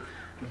Association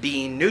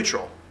being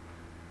neutral.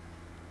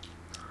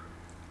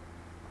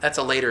 That's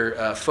a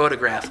later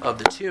photograph of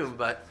the tomb.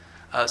 But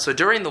so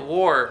during the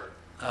war,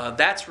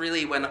 that's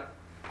really when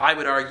I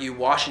would argue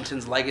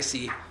Washington's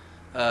legacy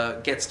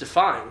gets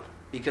defined,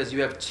 because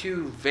you have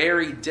two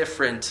very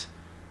different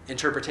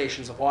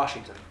interpretations of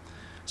Washington.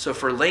 So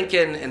for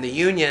Lincoln and the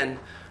Union,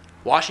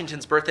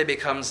 Washington's birthday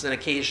becomes an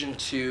occasion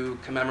to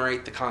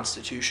commemorate the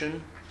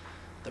Constitution,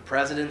 the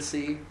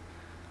presidency,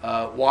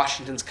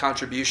 Washington's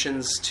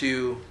contributions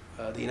to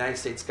the United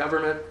States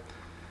government.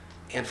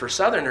 And for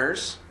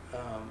Southerners,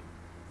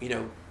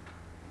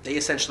 they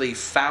essentially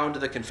found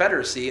the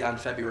Confederacy on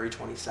February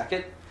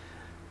 22nd.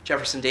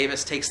 Jefferson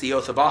Davis takes the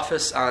oath of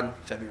office on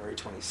February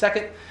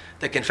 22nd.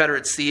 The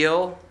Confederate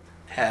seal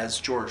has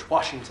George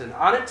Washington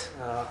on it,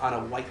 on a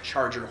white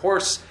charger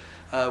horse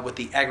with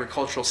the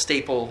agricultural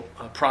staple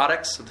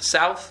products of the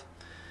South.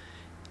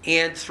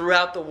 And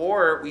throughout the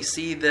war, we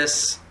see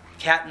this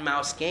cat and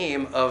mouse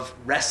game of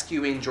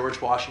rescuing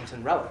George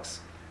Washington relics.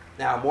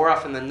 Now, more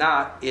often than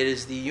not, it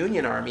is the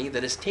Union Army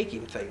that is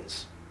taking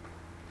things.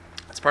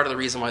 That's part of the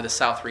reason why the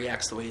South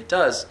reacts the way it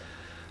does.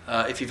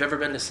 If you've ever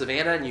been to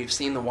Savannah and you've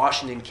seen the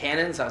Washington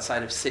cannons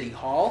outside of City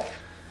Hall,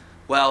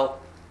 well,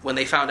 when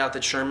they found out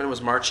that Sherman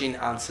was marching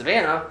on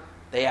Savannah,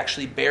 they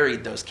actually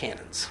buried those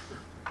cannons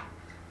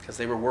because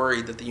they were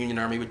worried that the Union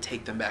Army would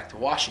take them back to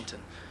Washington.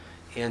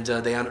 And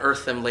they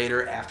unearthed them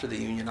later after the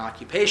Union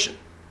occupation.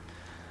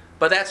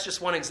 But that's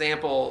just one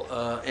example,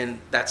 and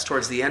that's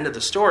towards the end of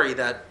the story,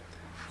 that,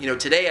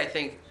 today I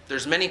think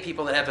there's many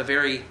people that have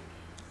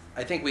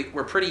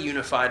we're pretty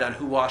unified on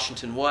who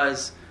Washington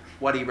was,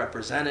 what he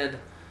represented.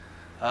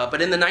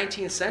 But in the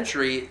 19th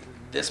century,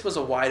 this was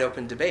a wide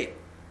open debate.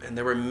 And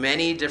there were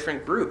many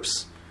different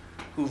groups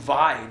who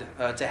vied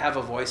to have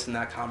a voice in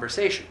that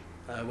conversation,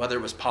 whether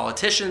it was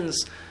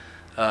politicians,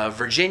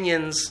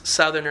 Virginians,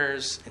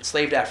 Southerners,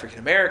 enslaved African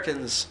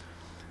Americans.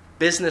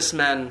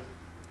 businessmen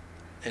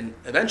and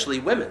eventually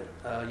women.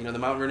 The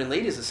Mount Vernon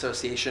Ladies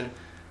Association,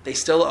 they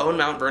still own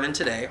Mount Vernon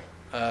today.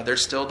 They're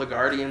still the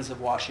guardians of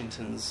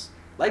Washington's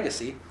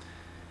legacy.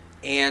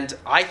 And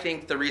I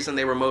think the reason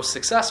they were most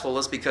successful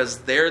is because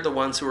they're the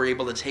ones who were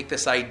able to take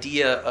this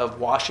idea of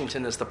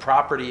Washington as the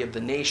property of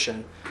the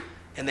nation,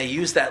 and they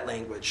use that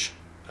language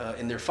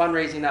in their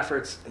fundraising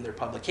efforts, in their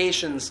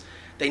publications.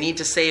 They need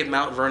to save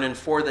Mount Vernon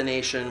for the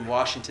nation.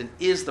 Washington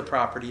is the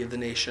property of the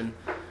nation.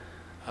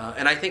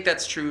 And I think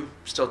that's true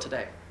still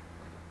today.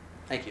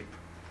 Thank you.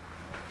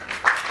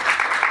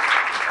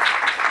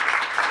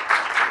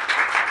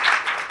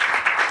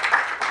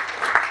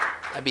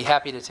 I'd be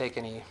happy to take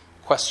any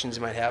questions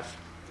you might have.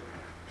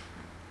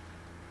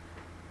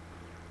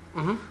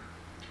 Mm-hmm.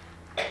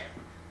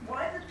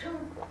 Why the two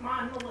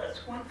on the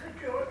list? One for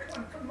George,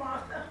 one for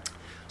Martha?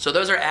 So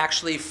those are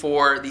actually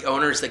for the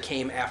owners that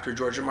came after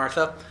George and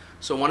Martha.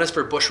 So one is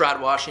for Bushrod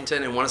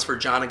Washington and one is for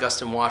John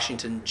Augustine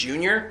Washington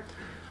Jr.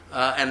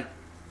 And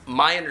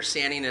my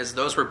understanding is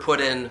those were put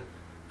in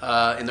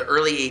the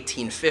early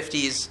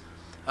 1850s.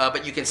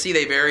 But you can see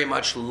they very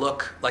much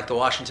look like the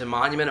Washington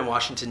Monument in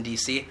Washington,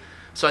 D.C.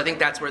 So I think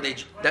that's where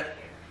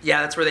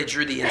that's where they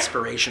drew the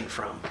inspiration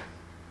from.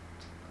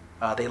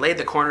 They laid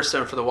the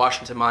cornerstone for the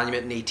Washington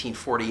Monument in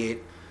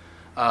 1848,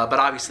 but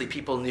obviously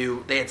people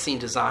knew, they had seen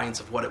designs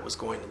of what it was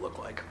going to look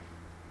like.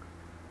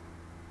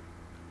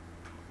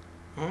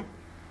 Hmm?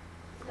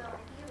 So I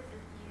think it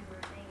was you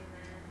were saying in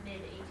the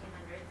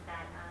mid-1800s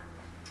that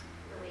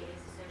the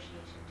Ladies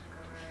Association took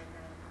over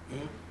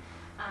the.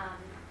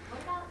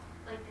 What about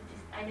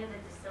I know the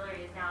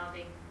distillery is now a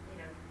big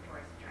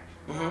tourist attraction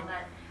as well,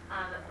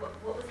 but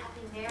what was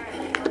happening there?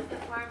 And was the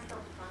farm still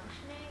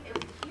functioning? It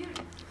was a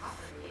huge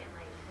property, and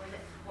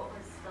what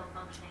was still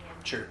functioning?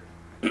 Sure.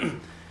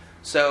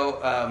 So,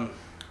 what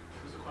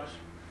was the question?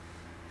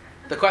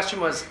 The question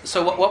was,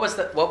 so what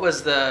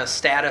was the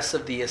status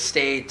of the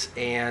estate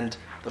and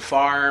the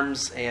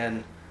farms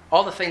and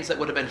all the things that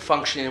would have been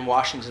functioning in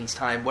Washington's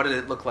time? What did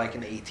it look like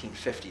in the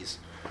 1850s?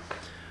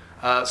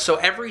 So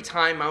every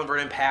time Mount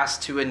Vernon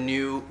passed to a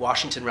new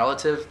Washington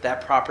relative,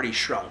 that property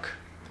shrunk.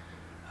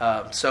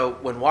 So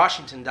when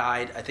Washington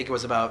died, I think it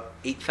was about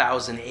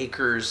 8,000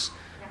 acres.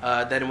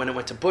 Then when it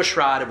went to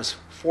Bushrod, it was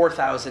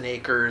 4,000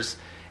 acres.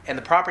 And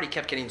the property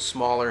kept getting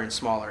smaller and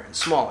smaller and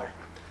smaller.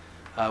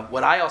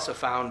 What I also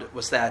found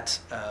was that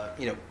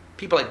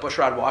people like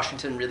Bushrod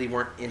Washington really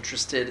weren't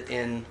interested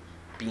in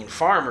being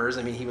farmers.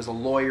 I mean, he was a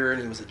lawyer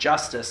and he was a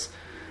justice.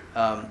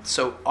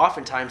 So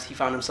oftentimes he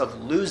found himself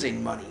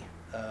losing money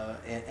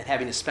and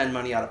having to spend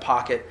money out of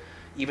pocket,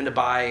 even to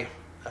buy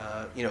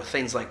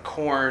things like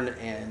corn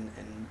and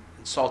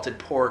salted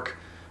pork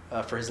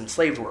for his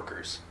enslaved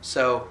workers.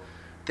 So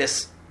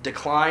this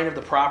decline of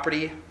the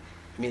property,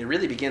 it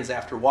really begins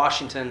after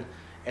Washington,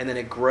 and then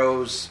it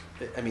grows.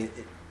 It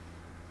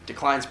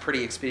declines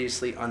pretty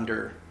expeditiously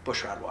under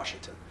Bushrod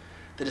Washington.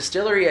 The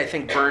distillery, I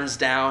think, burns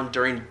down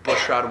during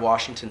Bushrod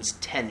Washington's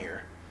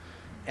tenure,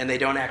 and they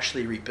don't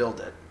actually rebuild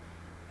it.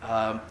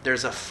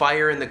 There's a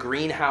fire in the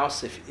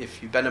greenhouse.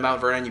 If you've been to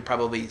Mount Vernon, you've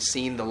probably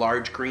seen the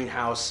large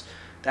greenhouse.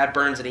 That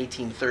burns in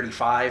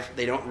 1835.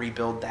 They don't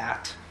rebuild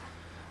that.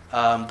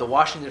 The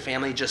Washington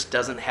family just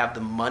doesn't have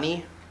the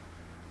money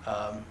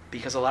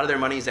because a lot of their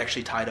money is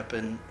actually tied up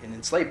in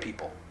enslaved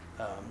people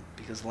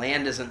because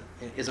land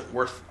isn't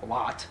worth a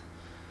lot.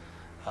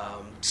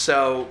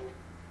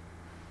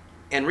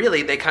 And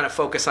really, they kind of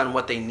focus on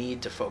what they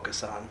need to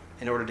focus on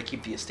in order to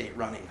keep the estate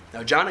running.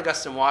 Now, John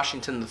Augustine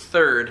Washington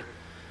III,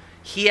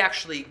 he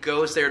actually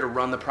goes there to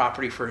run the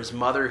property for his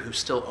mother, who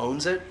still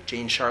owns it,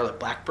 Jane Charlotte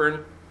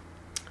Blackburn.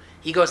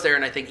 He goes there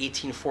in, I think,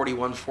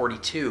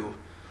 1841-42,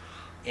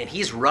 and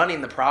he's running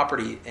the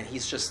property, and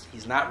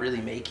he's not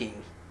really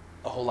making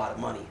a whole lot of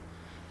money.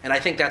 And I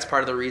think that's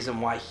part of the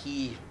reason why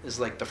he is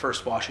like the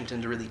first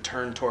Washington to really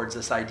turn towards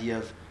this idea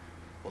of,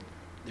 well,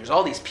 there's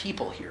all these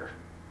people here,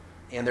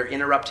 and they're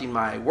interrupting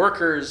my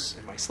workers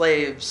and my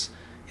slaves,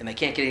 and they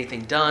can't get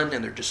anything done,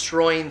 and they're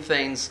destroying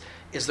things.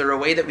 Is there a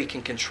way that we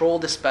can control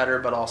this better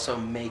but also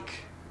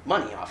make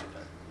money off of it?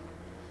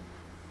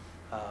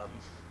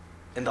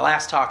 In the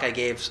last talk I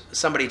gave,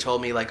 somebody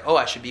told me,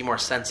 I should be more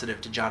sensitive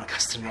to John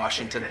Augustine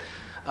Washington.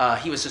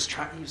 He was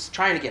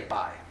trying to get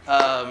by.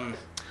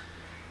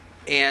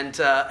 And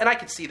I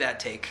could see that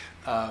take.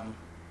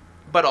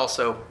 But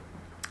also,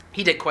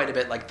 he did quite a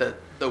bit, like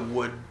the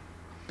wood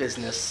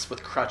business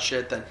with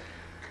Crutchett,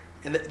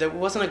 and there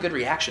wasn't a good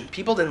reaction.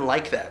 People didn't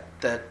like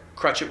that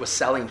Crutchett was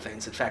selling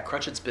things. In fact,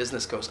 Crutchett's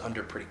business goes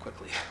under pretty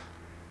quickly.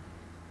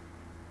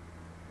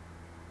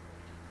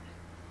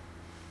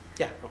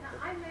 Yeah. Now,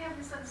 I may have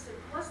misunderstood.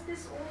 Was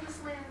all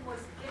this land was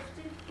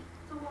gifted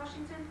to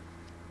Washington?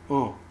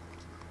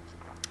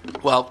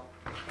 Well,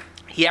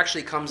 he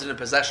actually comes into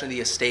possession of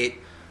the estate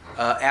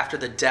after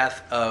the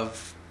death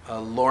of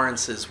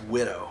Lawrence's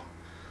widow.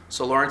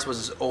 So Lawrence was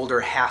his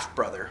older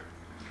half-brother.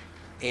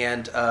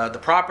 And the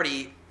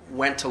property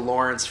went to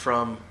Lawrence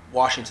from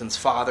Washington's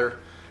father.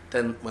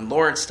 Then when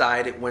Lawrence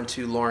died, it went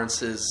to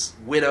Lawrence's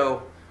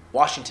widow.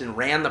 Washington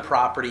ran the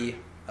property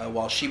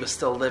while she was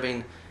still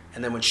living,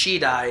 And then when she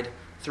died,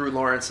 through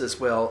Lawrence's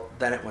will,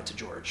 then it went to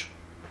George.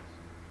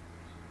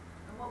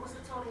 And what was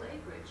the total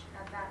acreage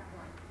at that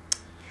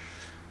point?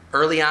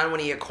 Early on when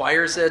he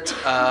acquires it,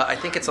 I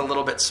think it's a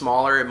little bit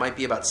smaller. It might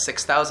be about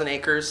 6,000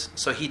 acres.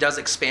 So he does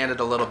expand it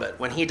a little bit.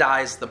 When he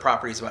dies, the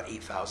property is about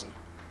 8,000. Did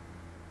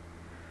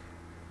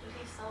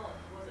he sell it?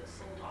 Was it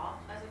sold off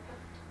as it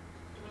kept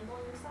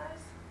dwindling in size?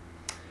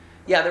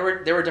 Yeah,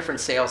 there were different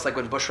sales. Like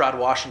when Bushrod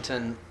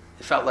Washington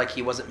felt like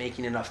he wasn't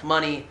making enough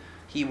money,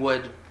 he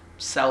would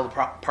sell the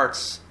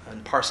parts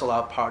and parcel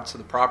out parts of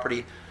the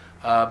property.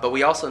 But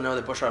we also know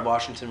that Bushrod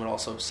Washington would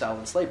also sell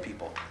enslaved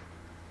people.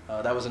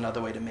 That was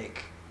another way to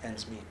make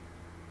ends meet.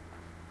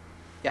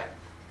 Yeah.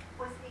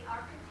 Was the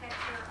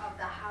architecture of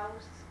the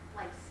house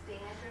like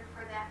standard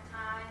for that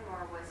time,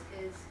 or was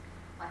his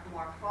like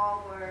more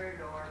forward,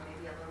 or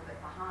maybe a little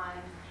bit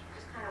behind?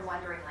 Just kind of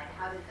wondering, like,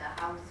 how did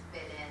the house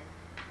fit in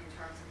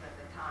terms of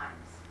the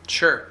times?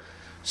 Sure.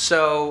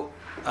 So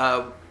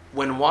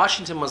when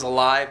Washington was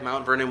alive,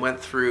 Mount Vernon went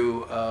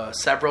through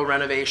several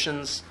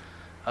renovations.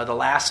 The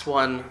last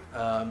one,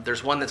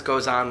 there's one that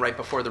goes on right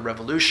before the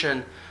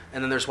Revolution,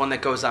 and then there's one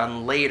that goes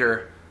on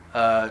later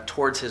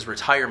towards his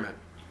retirement.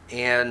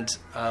 And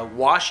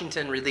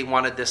Washington really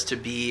wanted this to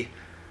be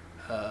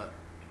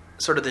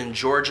sort of in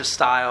Georgia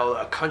style,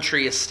 a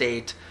country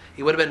estate.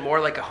 It would have been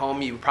more like a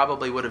home you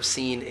probably would have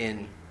seen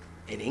in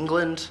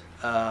England.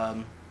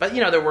 But,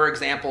 there were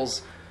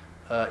examples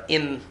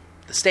in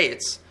the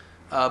States.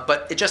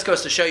 But it just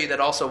goes to show you that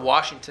also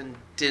Washington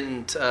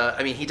didn't,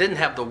 he didn't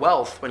have the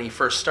wealth when he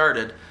first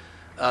started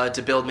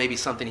to build maybe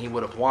something he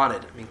would have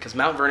wanted. Because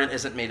Mount Vernon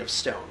isn't made of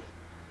stone.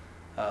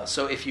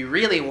 So if you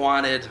really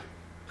wanted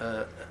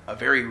a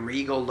very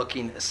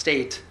regal-looking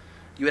estate,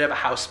 you would have a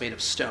house made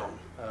of stone,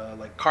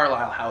 like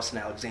Carlisle House in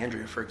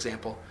Alexandria, for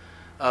example.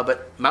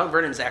 But Mount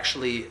Vernon is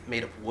actually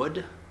made of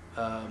wood,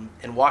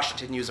 and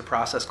Washington used a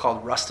process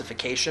called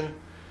rustification,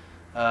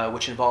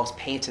 which involves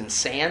paint and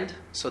sand.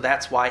 So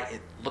that's why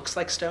it looks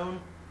like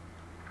stone,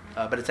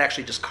 but it's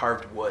actually just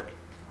carved wood.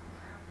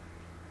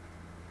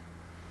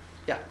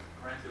 Yeah?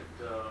 Granted,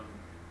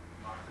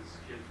 Martha's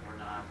kids were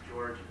not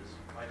George's.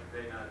 Why did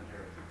they not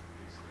inherit the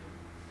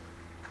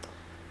estate?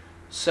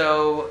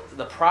 So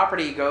the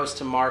property goes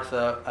to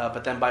Martha,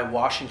 but then by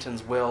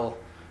Washington's will,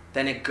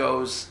 then it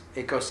goes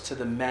to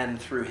the men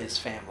through his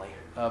family.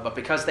 But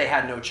because they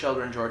had no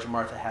children, George and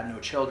Martha had no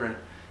children,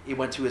 it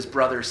went to his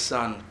brother's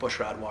son,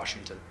 Bushrod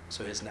Washington,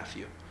 so his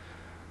nephew.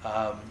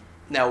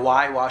 Now,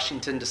 why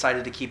Washington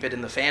decided to keep it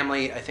in the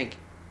family, I think,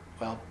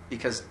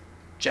 because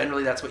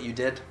generally that's what you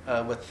did.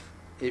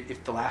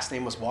 If the last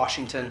name was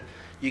Washington,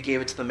 you gave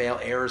it to the male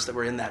heirs that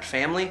were in that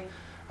family.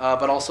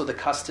 But also the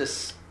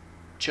Custis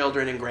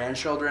children and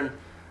grandchildren,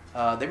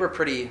 they were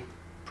pretty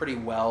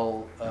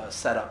well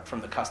set up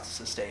from the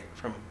Custis estate,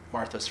 from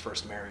Martha's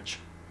first marriage.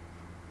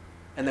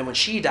 And then when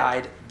she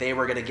died, they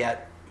were going to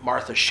get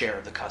Martha's share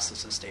of the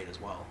Custis estate as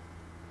well.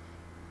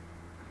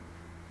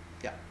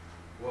 Yeah.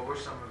 What were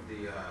some of the,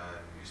 you're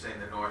saying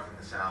the North and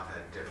the South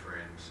had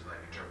different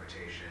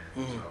interpretations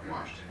of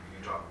Washington. Can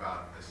you talk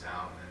about the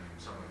South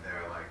and some of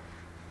their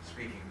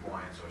speaking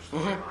points or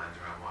storylines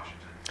around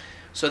Washington?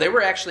 So there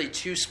were actually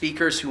two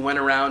speakers who went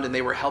around and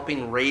they were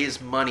helping raise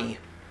money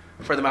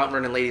for the Mount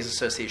Vernon Ladies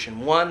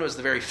Association. One was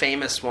the very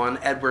famous one,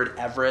 Edward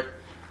Everett,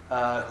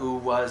 who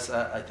was,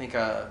 I think,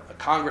 a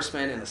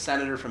congressman and a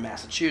senator from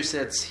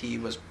Massachusetts. He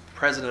was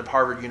president of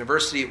Harvard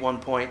University at one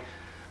point,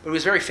 but he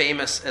was very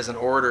famous as an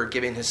orator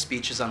giving his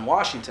speeches on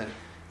Washington.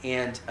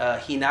 And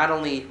he not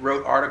only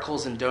wrote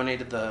articles and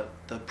donated the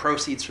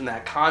proceeds from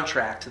that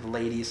contract to the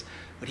ladies,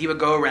 but he would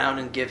go around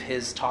and give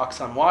his talks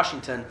on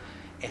Washington,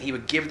 and he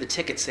would give the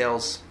ticket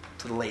sales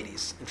to the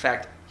ladies. In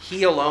fact,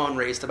 he alone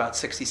raised about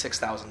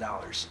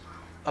 $66,000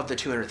 of the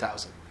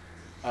 $200,000.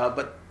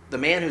 But the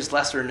man who's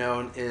lesser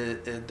known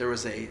there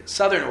was a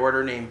Southern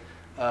orator named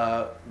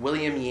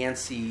William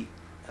Yancey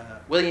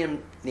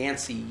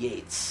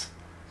Yates,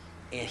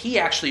 and he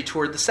actually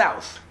toured the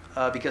South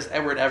because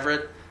Edward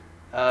Everett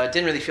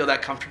didn't really feel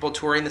that comfortable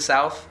touring the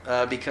South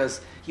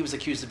because he was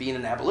accused of being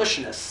an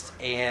abolitionist,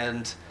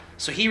 and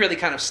so he really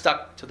kind of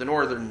stuck to the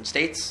northern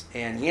states,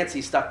 and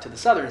Yancey stuck to the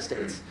southern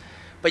states.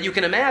 But you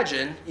can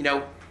imagine,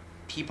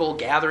 people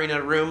gathering in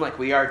a room like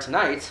we are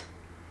tonight,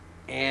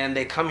 and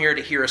they come here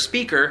to hear a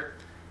speaker,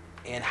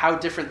 and how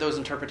different those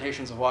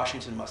interpretations of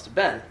Washington must have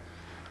been.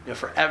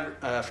 For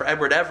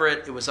Edward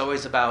Everett, it was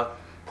always about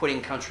putting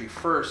country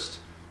first.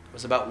 It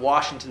was about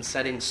Washington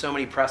setting so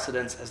many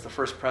precedents as the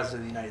first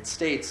president of the United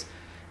States.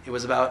 It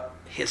was about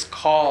his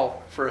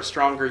call for a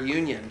stronger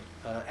union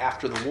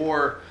after the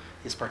war,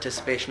 his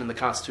participation in the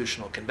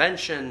Constitutional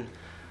Convention.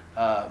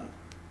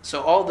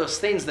 So all those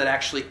things that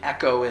actually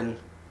echo in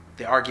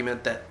the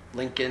argument that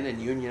Lincoln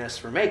and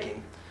Unionists were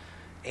making.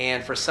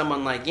 And for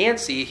someone like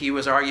Yancey, he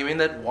was arguing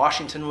that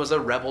Washington was a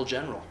rebel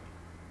general.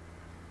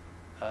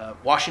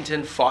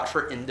 Washington fought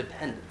for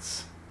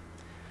independence.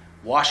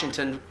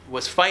 Washington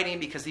was fighting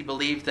because he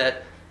believed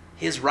that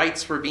his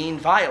rights were being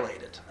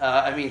violated.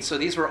 So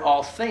these were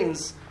all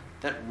things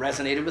that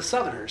resonated with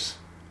Southerners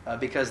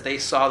because they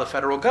saw the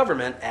federal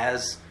government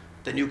as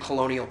the new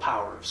colonial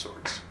power of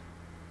sorts.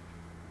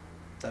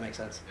 Does that make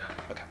sense?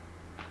 Yeah. Okay.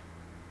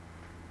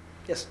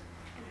 Yes?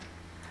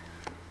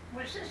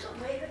 Was this a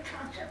later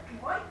concept?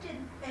 Why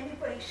didn't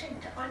anybody seem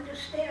to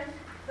understand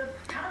the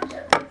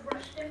concept of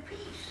rest in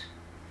peace?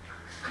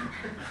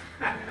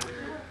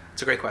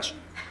 It's a great question.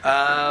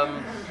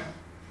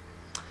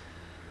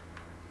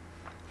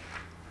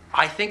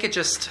 I think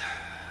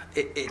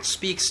it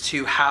speaks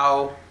to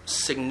how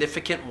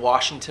significant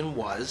Washington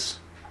was.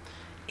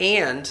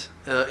 And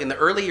in the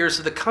early years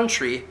of the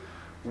country,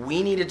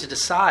 we needed to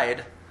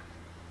decide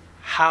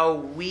how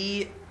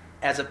we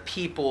as a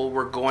people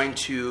were going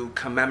to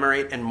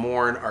commemorate and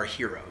mourn our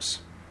heroes.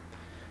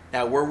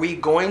 Now, were we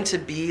going to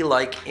be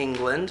like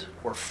England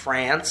or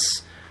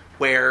France,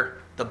 where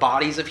the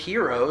bodies of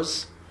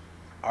heroes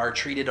are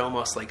treated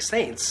almost like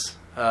saints?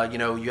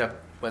 You have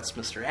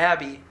Westminster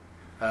Abbey,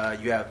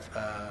 you have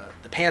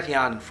the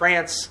Pantheon in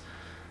France.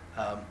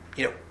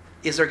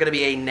 Is there going to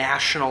be a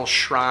national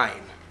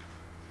shrine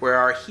where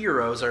our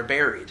heroes are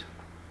buried?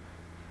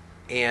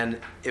 And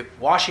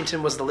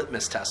Washington was the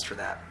litmus test for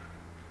that,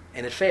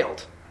 and it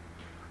failed.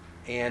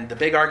 And the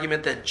big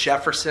argument that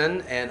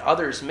Jefferson and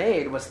others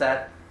made was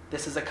that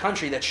this is a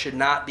country that should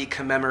not be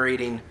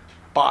commemorating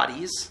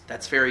bodies.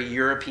 That's very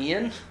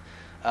European.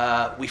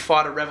 We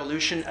fought a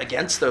revolution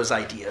against those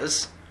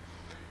ideas,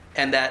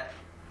 and that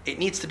it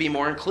needs to be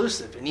more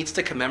inclusive. It needs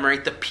to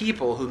commemorate the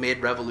people who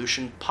made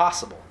revolution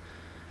possible.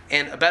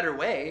 And a better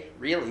way,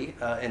 really,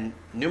 and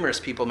numerous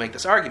people make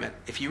this argument,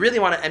 if you really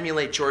want to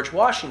emulate George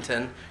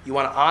Washington, you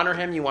want to honor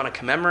him, you want to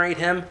commemorate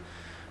him,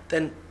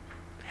 then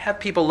have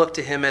people look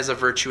to him as a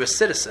virtuous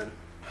citizen,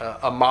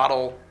 a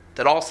model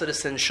that all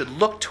citizens should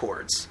look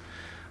towards.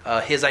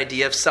 His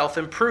idea of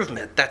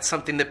self-improvement, that's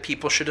something that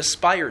people should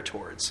aspire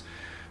towards.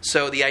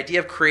 So the idea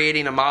of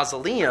creating a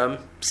mausoleum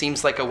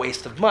seems like a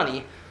waste of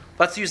money.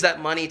 Let's use that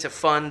money to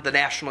fund the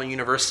national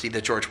university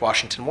that George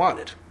Washington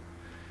wanted.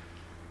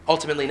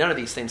 Ultimately, none of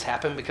these things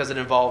happen because it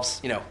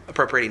involves,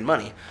 appropriating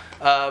money.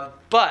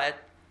 But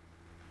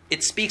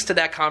it speaks to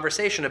that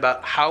conversation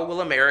about how will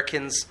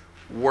Americans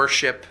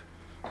worship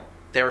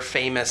their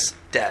famous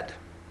dead.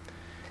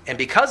 And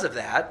because of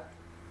that,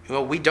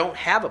 we don't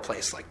have a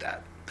place like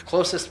that. The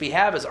closest we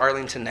have is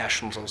Arlington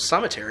National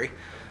Cemetery,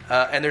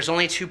 and there's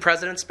only 2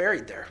 presidents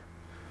buried there.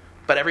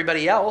 But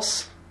everybody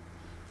else,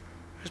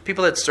 there's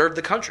people that served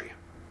the country,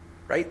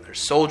 right? There's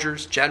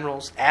soldiers,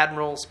 generals,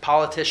 admirals,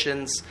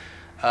 politicians,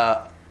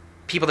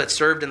 people that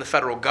served in the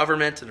federal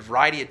government in a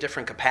variety of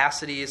different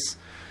capacities.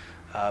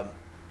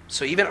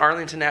 So even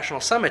Arlington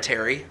National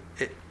Cemetery,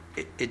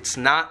 it's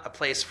not a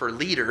place for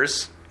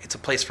leaders, it's a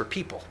place for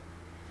people.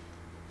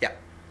 Yeah.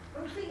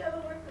 Who's the other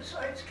one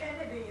besides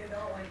Kennedy,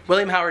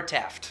 William Howard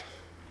Taft.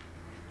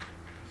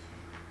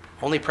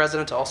 Only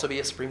president to also be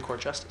a Supreme Court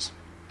justice.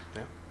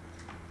 Yeah.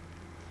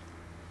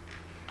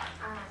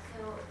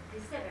 So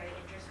this is a very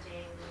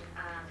interesting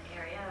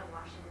area of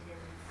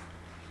Washington's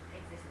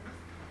existence.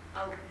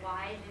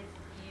 Why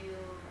did you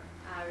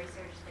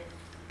research this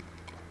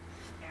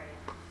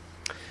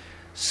area?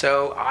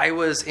 So I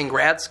was in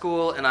grad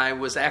school, and I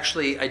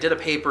did a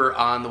paper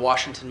on the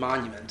Washington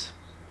Monument,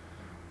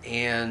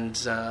 and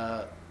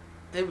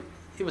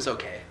it was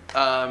okay.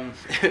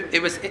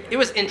 It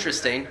was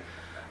interesting,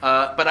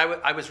 but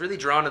I was really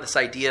drawn to this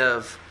idea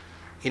of,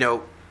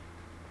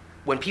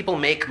 when people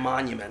make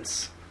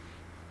monuments,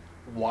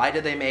 why do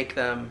they make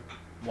them?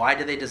 Why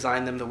do they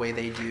design them the way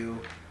they do?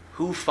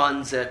 Who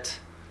funds it?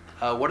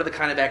 What are the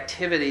kind of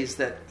activities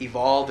that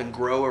evolve and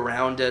grow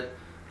around it?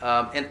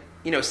 And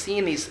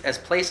seeing these as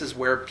places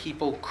where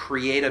people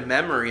create a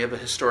memory of a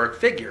historic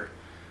figure.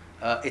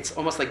 It's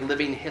almost like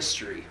living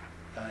history,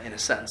 in a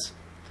sense.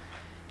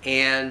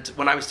 And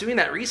when I was doing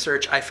that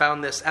research, I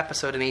found this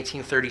episode in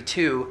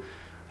 1832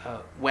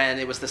 when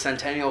it was the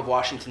centennial of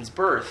Washington's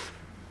birth.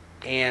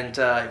 And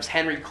it was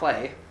Henry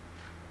Clay,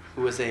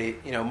 who was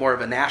more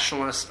of a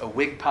nationalist, a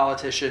Whig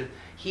politician.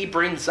 He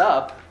brings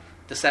up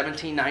the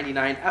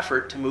 1799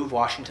 effort to move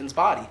Washington's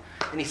body.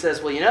 And he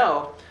says,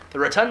 the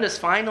rotunda's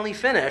finally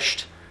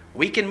finished.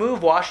 We can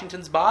move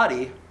Washington's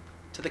body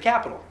to the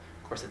Capitol.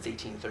 Of course, it's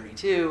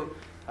 1832.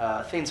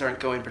 Things aren't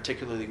going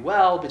particularly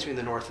well between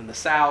the North and the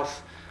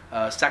South.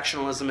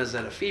 Sectionalism is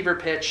at a fever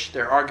pitch.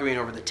 They're arguing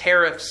over the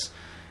tariffs.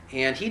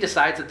 And he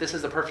decides that this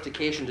is the perfect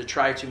occasion to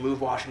try to move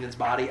Washington's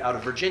body out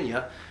of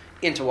Virginia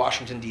into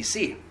Washington,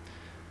 D.C.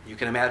 You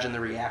can imagine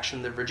the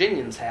reaction that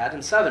Virginians had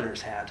and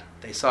Southerners had.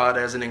 They saw it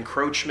as an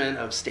encroachment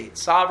of state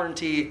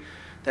sovereignty,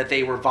 that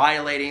they were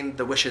violating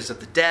the wishes of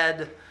the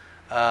dead,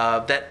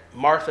 that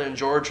Martha and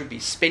George would be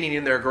spinning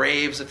in their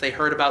graves if they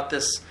heard about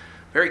this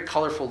very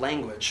colorful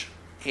language.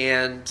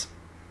 And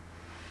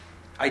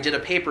I did a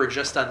paper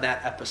just on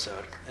that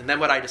episode. And then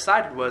what I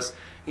decided was,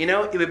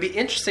 it would be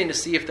interesting to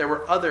see if there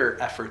were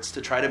other efforts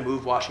to try to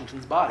move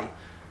Washington's body.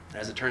 And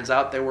as it turns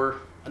out, there were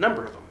a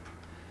number of them.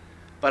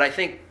 But I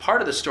think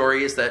part of the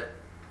story is that,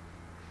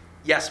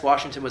 yes,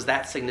 Washington was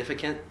that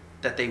significant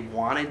that they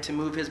wanted to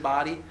move his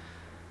body,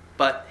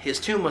 but his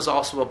tomb was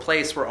also a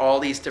place where all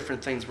these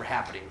different things were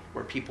happening,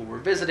 where people were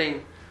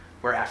visiting,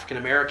 where African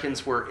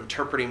Americans were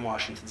interpreting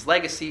Washington's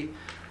legacy,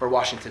 where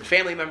Washington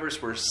family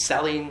members were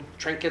selling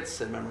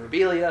trinkets and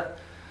memorabilia,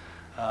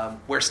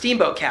 where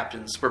steamboat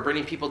captains were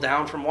bringing people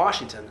down from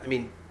Washington. I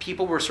mean,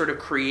 people were sort of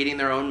creating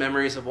their own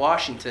memories of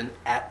Washington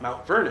at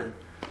Mount Vernon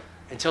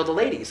until the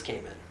ladies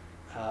came in.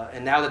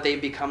 And now that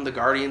they've become the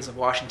guardians of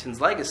Washington's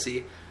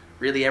legacy,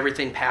 really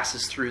everything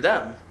passes through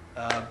them.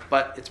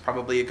 But it's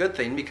probably a good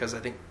thing, because I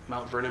think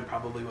Mount Vernon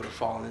probably would have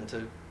fallen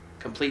into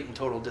complete and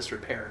total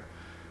disrepair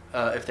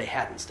if they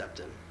hadn't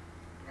stepped in.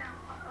 Now,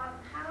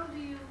 how do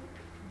you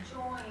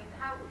join,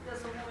 how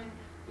does a woman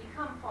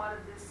become part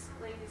of this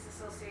ladies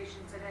association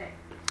today?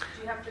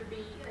 Do you have to be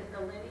in the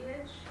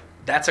lineage?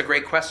 That's a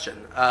great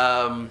question.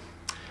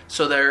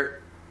 So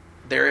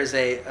there is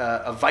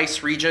a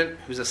vice regent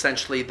who's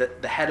essentially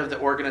the head of the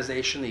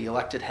organization, the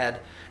elected head,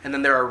 and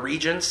then there are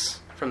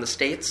regents from the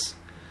states.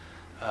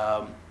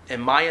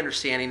 And my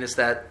understanding is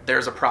that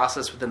there's a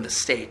process within the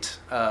state,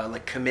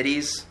 like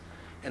committees,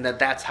 and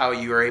that's how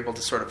you are able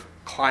to sort of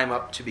climb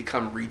up to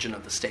become regent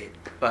of the state.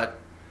 But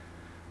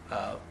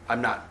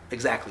I'm not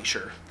exactly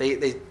sure.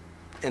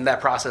 And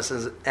that process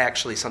is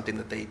actually something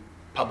that they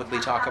publicly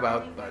talk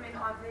about. How But many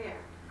women are there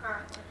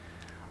currently?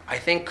 I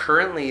think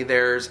currently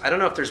I don't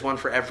know if there's one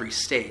for every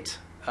state.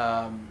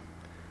 I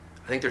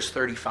think there's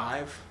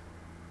 35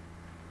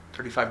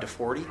 to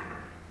 40 in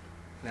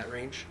that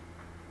range.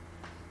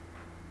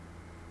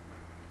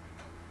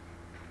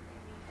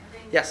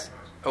 Yes.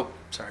 Oh,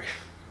 sorry.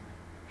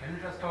 Can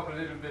you just talk a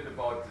little bit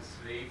about the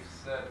slaves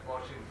that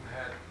Washington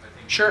had? I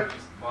think Sure. he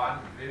released one,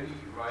 Billy,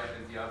 right,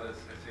 and the others,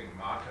 I think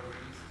Martha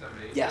released them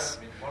later. Yes.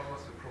 I mean, what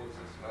was the process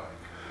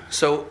like?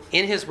 So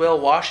in his will,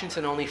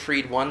 Washington only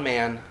freed one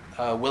man,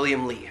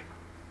 William Lee.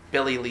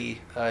 Billy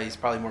Lee, he's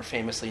probably more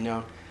famously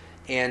known.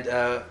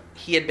 And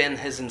he had been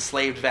his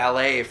enslaved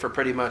valet for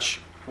pretty much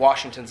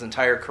Washington's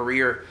entire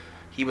career.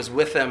 He was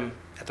with him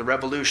at the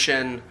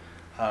Revolution,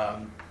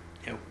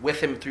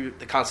 with him through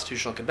the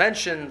Constitutional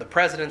Convention, the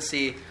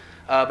presidency,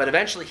 but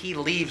eventually he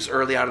leaves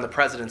early on in the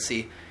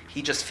presidency.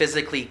 He just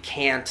physically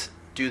can't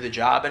do the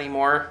job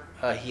anymore.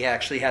 He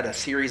actually had a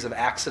series of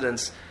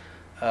accidents.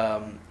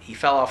 He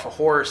fell off a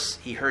horse,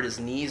 he hurt his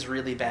knees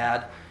really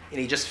bad, and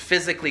he just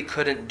physically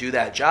couldn't do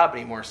that job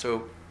anymore.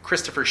 So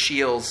Christopher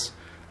Shields,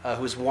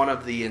 who's one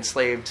of the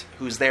enslaved,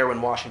 who's there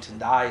when Washington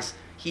dies,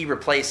 he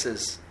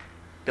replaces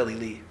Billy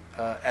Lee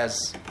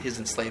as his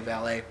enslaved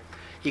valet.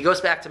 He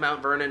goes back to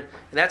Mount Vernon, and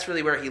that's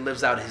really where he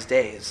lives out his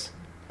days.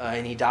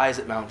 And he dies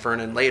at Mount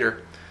Vernon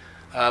later.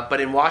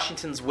 But in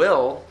Washington's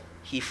will,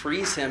 he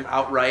frees him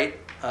outright,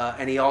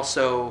 and he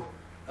also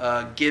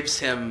gives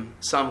him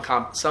some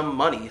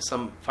money,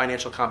 some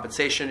financial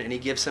compensation, and he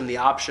gives him the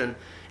option,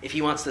 if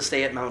he wants to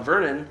stay at Mount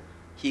Vernon,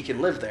 he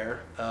can live there,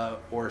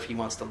 or if he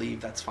wants to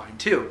leave, that's fine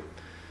too.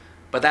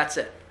 But that's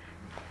it.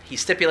 He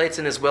stipulates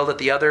in his will that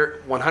the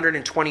other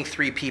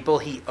 123 people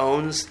he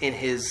owns in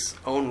his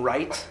own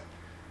right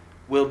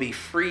will be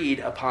freed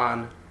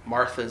upon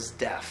Martha's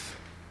death.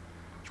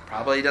 Which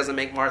probably doesn't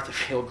make Martha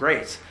feel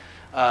great,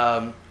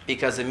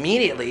 because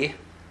immediately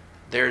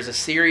there's a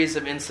series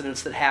of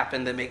incidents that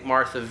happen that make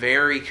Martha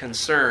very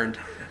concerned.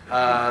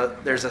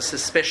 There's a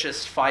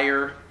suspicious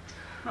fire.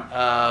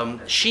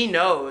 She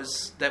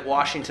knows that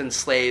Washington's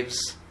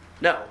slaves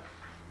know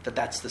that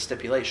that's the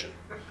stipulation.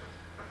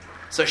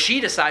 So she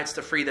decides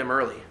to free them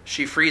early.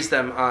 She frees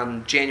them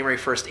on January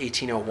 1st,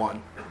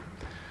 1801.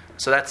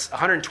 So that's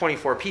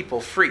 124 people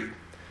free.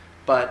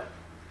 But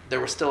there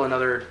was still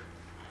another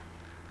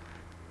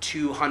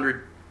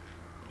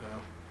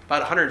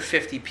about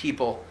 150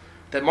 people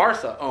that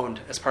Martha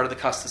owned as part of the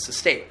Custis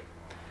estate.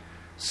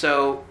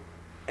 So,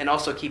 and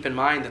also keep in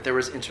mind that there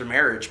was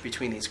intermarriage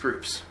between these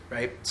groups,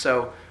 right?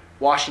 So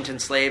Washington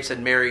slaves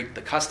had married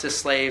the Custis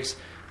slaves,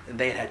 and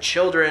they had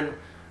children.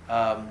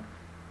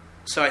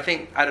 So I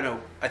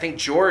think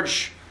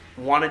George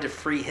wanted to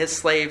free his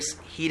slaves.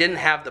 He didn't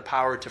have the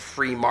power to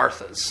free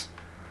Martha's.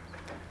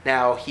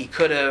 Now, he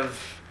could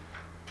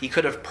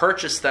have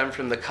purchased them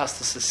from the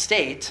Custis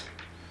estate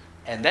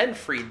and then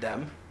freed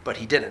them, but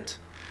he didn't.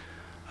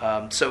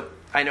 So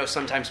I know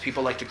sometimes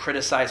people like to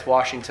criticize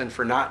Washington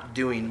for not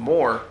doing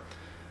more.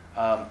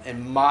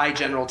 And my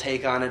general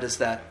take on it is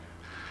that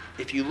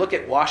if you look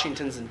at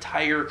Washington's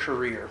entire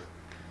career,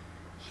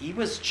 he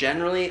was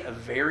generally a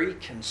very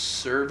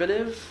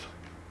conservative,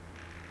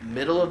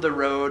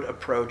 middle-of-the-road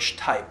approach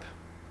type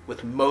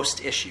with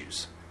most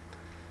issues.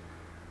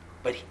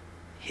 But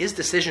his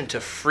decision to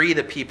free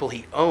the people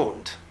he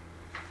owned,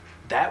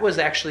 that was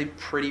actually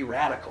pretty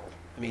radical.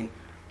 I mean,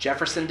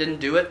 Jefferson didn't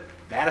do it.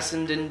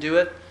 Madison didn't do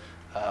it.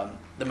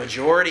 The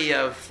majority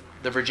of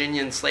the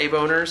Virginian slave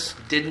owners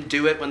didn't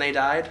do it when they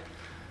died.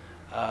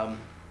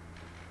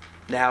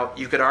 Now,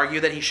 you could argue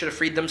that he should have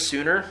freed them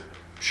sooner,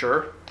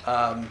 sure.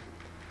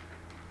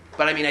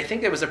 But I mean, I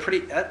think that was a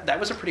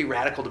pretty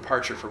radical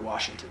departure for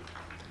Washington.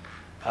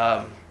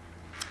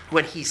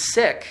 When he's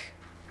sick,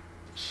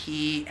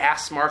 he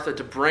asks Martha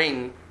to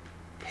bring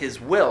his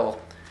will,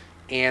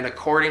 and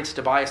according to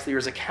Tobias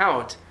Lear's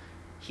account,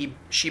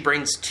 she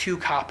brings 2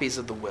 copies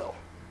of the will.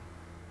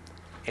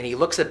 And he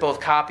looks at both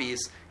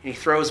copies, and he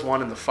throws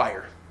one in the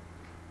fire.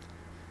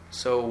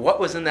 So what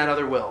was in that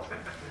other will?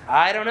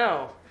 I don't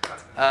know.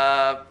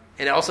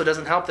 And it also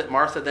doesn't help that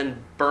Martha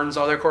then burns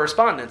all their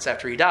correspondence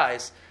after he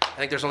dies. I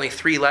think there's only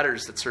 3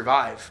 letters that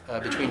survive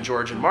between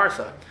George and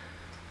Martha.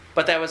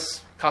 But that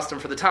was custom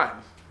for the time.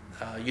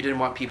 You didn't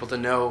want people to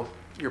know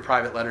your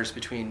private letters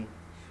between,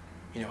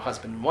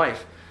 husband and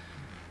wife.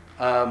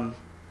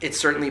 It's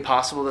certainly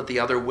possible that the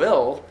other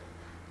will,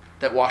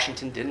 that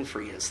Washington didn't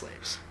free his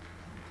slaves.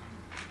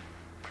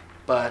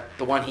 But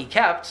the one he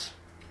kept,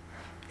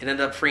 it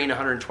ended up freeing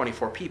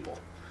 124 people.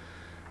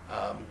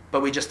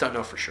 But we just don't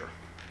know for sure.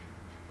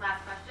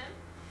 Last question.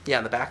 Yeah,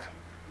 in the back.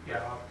 Yeah.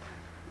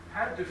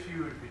 How did the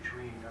feud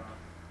between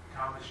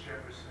Thomas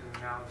Jefferson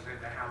and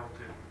Alexander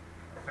Hamilton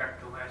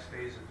affect the last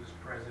days of his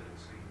presidency?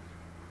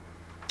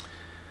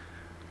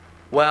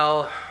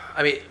 Well,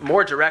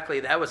 more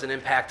directly, that was an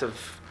impact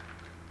of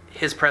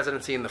his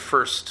presidency in the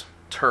first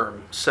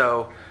term.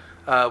 So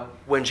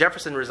when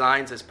Jefferson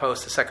resigns his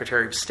post as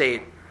Secretary of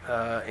State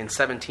in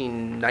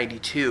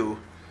 1792,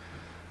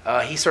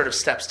 he sort of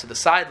steps to the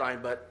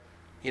sideline, but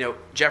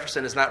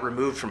Jefferson is not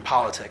removed from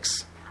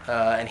politics,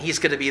 and he's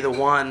going to be the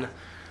one,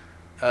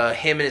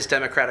 him and his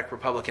Democratic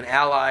Republican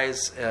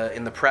allies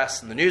in the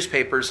press and the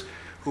newspapers,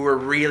 who are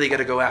really going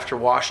to go after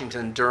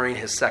Washington during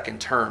his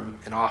second term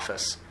in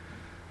office.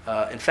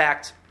 In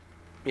fact,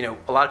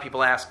 a lot of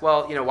people ask,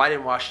 well, why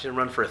didn't Washington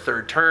run for a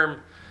third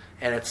term?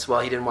 And it's, well,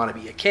 he didn't want to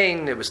be a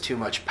king. It was too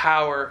much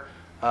power.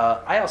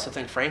 I also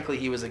think, frankly,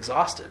 he was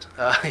exhausted.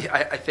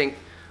 I think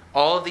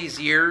all of these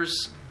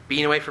years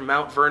being away from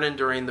Mount Vernon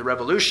during the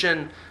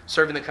Revolution,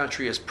 serving the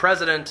country as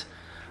president,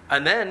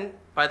 and then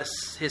by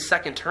his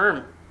second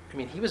term,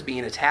 he was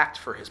being attacked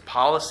for his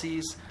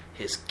policies,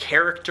 his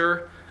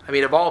character.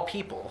 Of all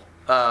people,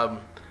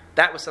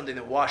 that was something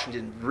that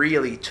Washington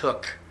really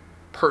took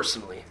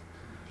personally.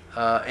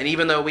 And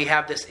even though we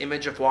have this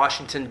image of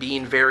Washington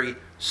being very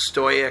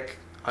stoic,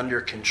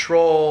 under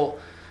control,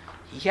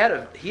 he had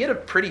a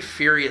pretty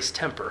furious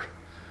temper.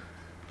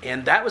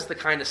 And that was the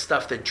kind of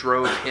stuff that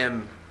drove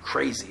him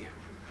crazy.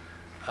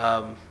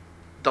 The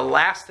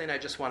last thing I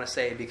just want to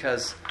say,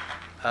 because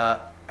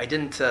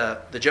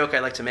the joke I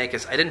like to make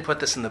is I didn't put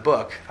this in the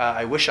book.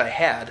 I wish I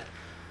had.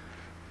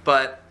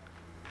 But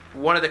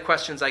one of the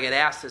questions I get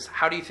asked is,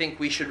 how do you think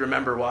we should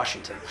remember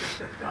Washington?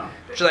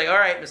 She's like, all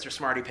right, Mr.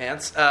 Smarty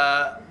Pants,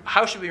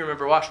 how should we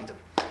remember Washington?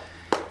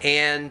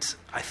 And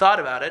I thought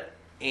about it,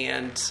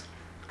 and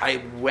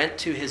I went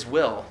to his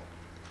will,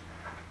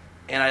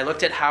 and I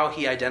looked at how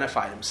he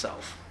identified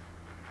himself.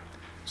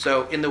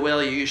 So in the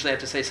will, you usually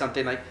have to say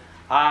something like,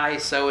 I,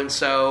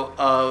 so-and-so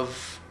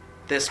of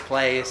this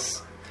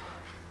place.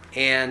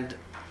 And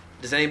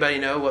does anybody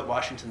know what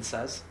Washington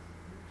says?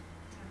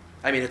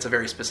 It's a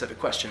very specific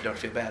question. Don't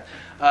feel bad.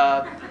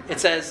 It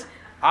says,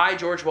 I,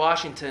 George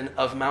Washington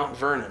of Mount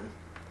Vernon,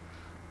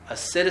 a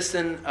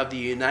citizen of the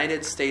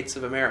United States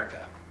of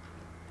America,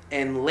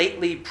 and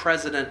lately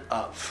president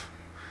of.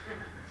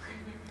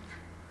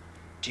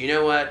 Do you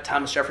know what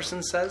Thomas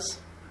Jefferson says?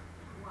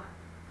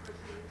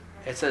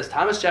 It says,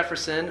 Thomas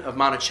Jefferson of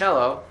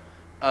Monticello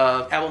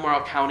of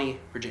Albemarle County,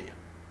 Virginia.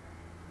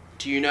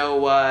 Do you know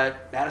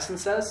what Madison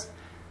says?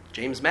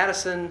 James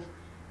Madison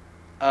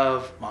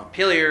of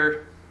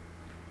Montpelier,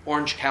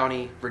 Orange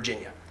County,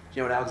 Virginia. Do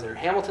you know what Alexander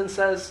Hamilton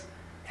says?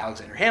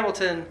 Alexander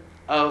Hamilton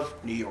of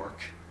New York.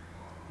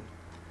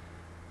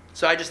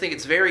 So I just think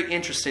it's very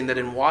interesting that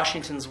in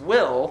Washington's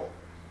will,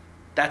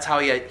 that's how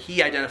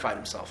he identified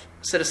himself,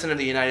 a citizen of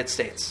the United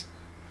States.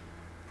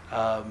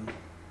 And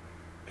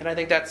I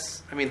think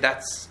that's,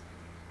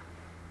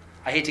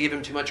 I hate to give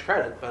him too much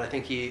credit, but I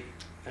think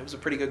that was a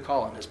pretty good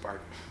call on his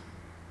part.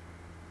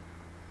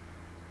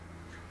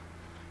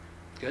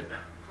 Good?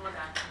 Well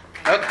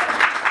done. Okay.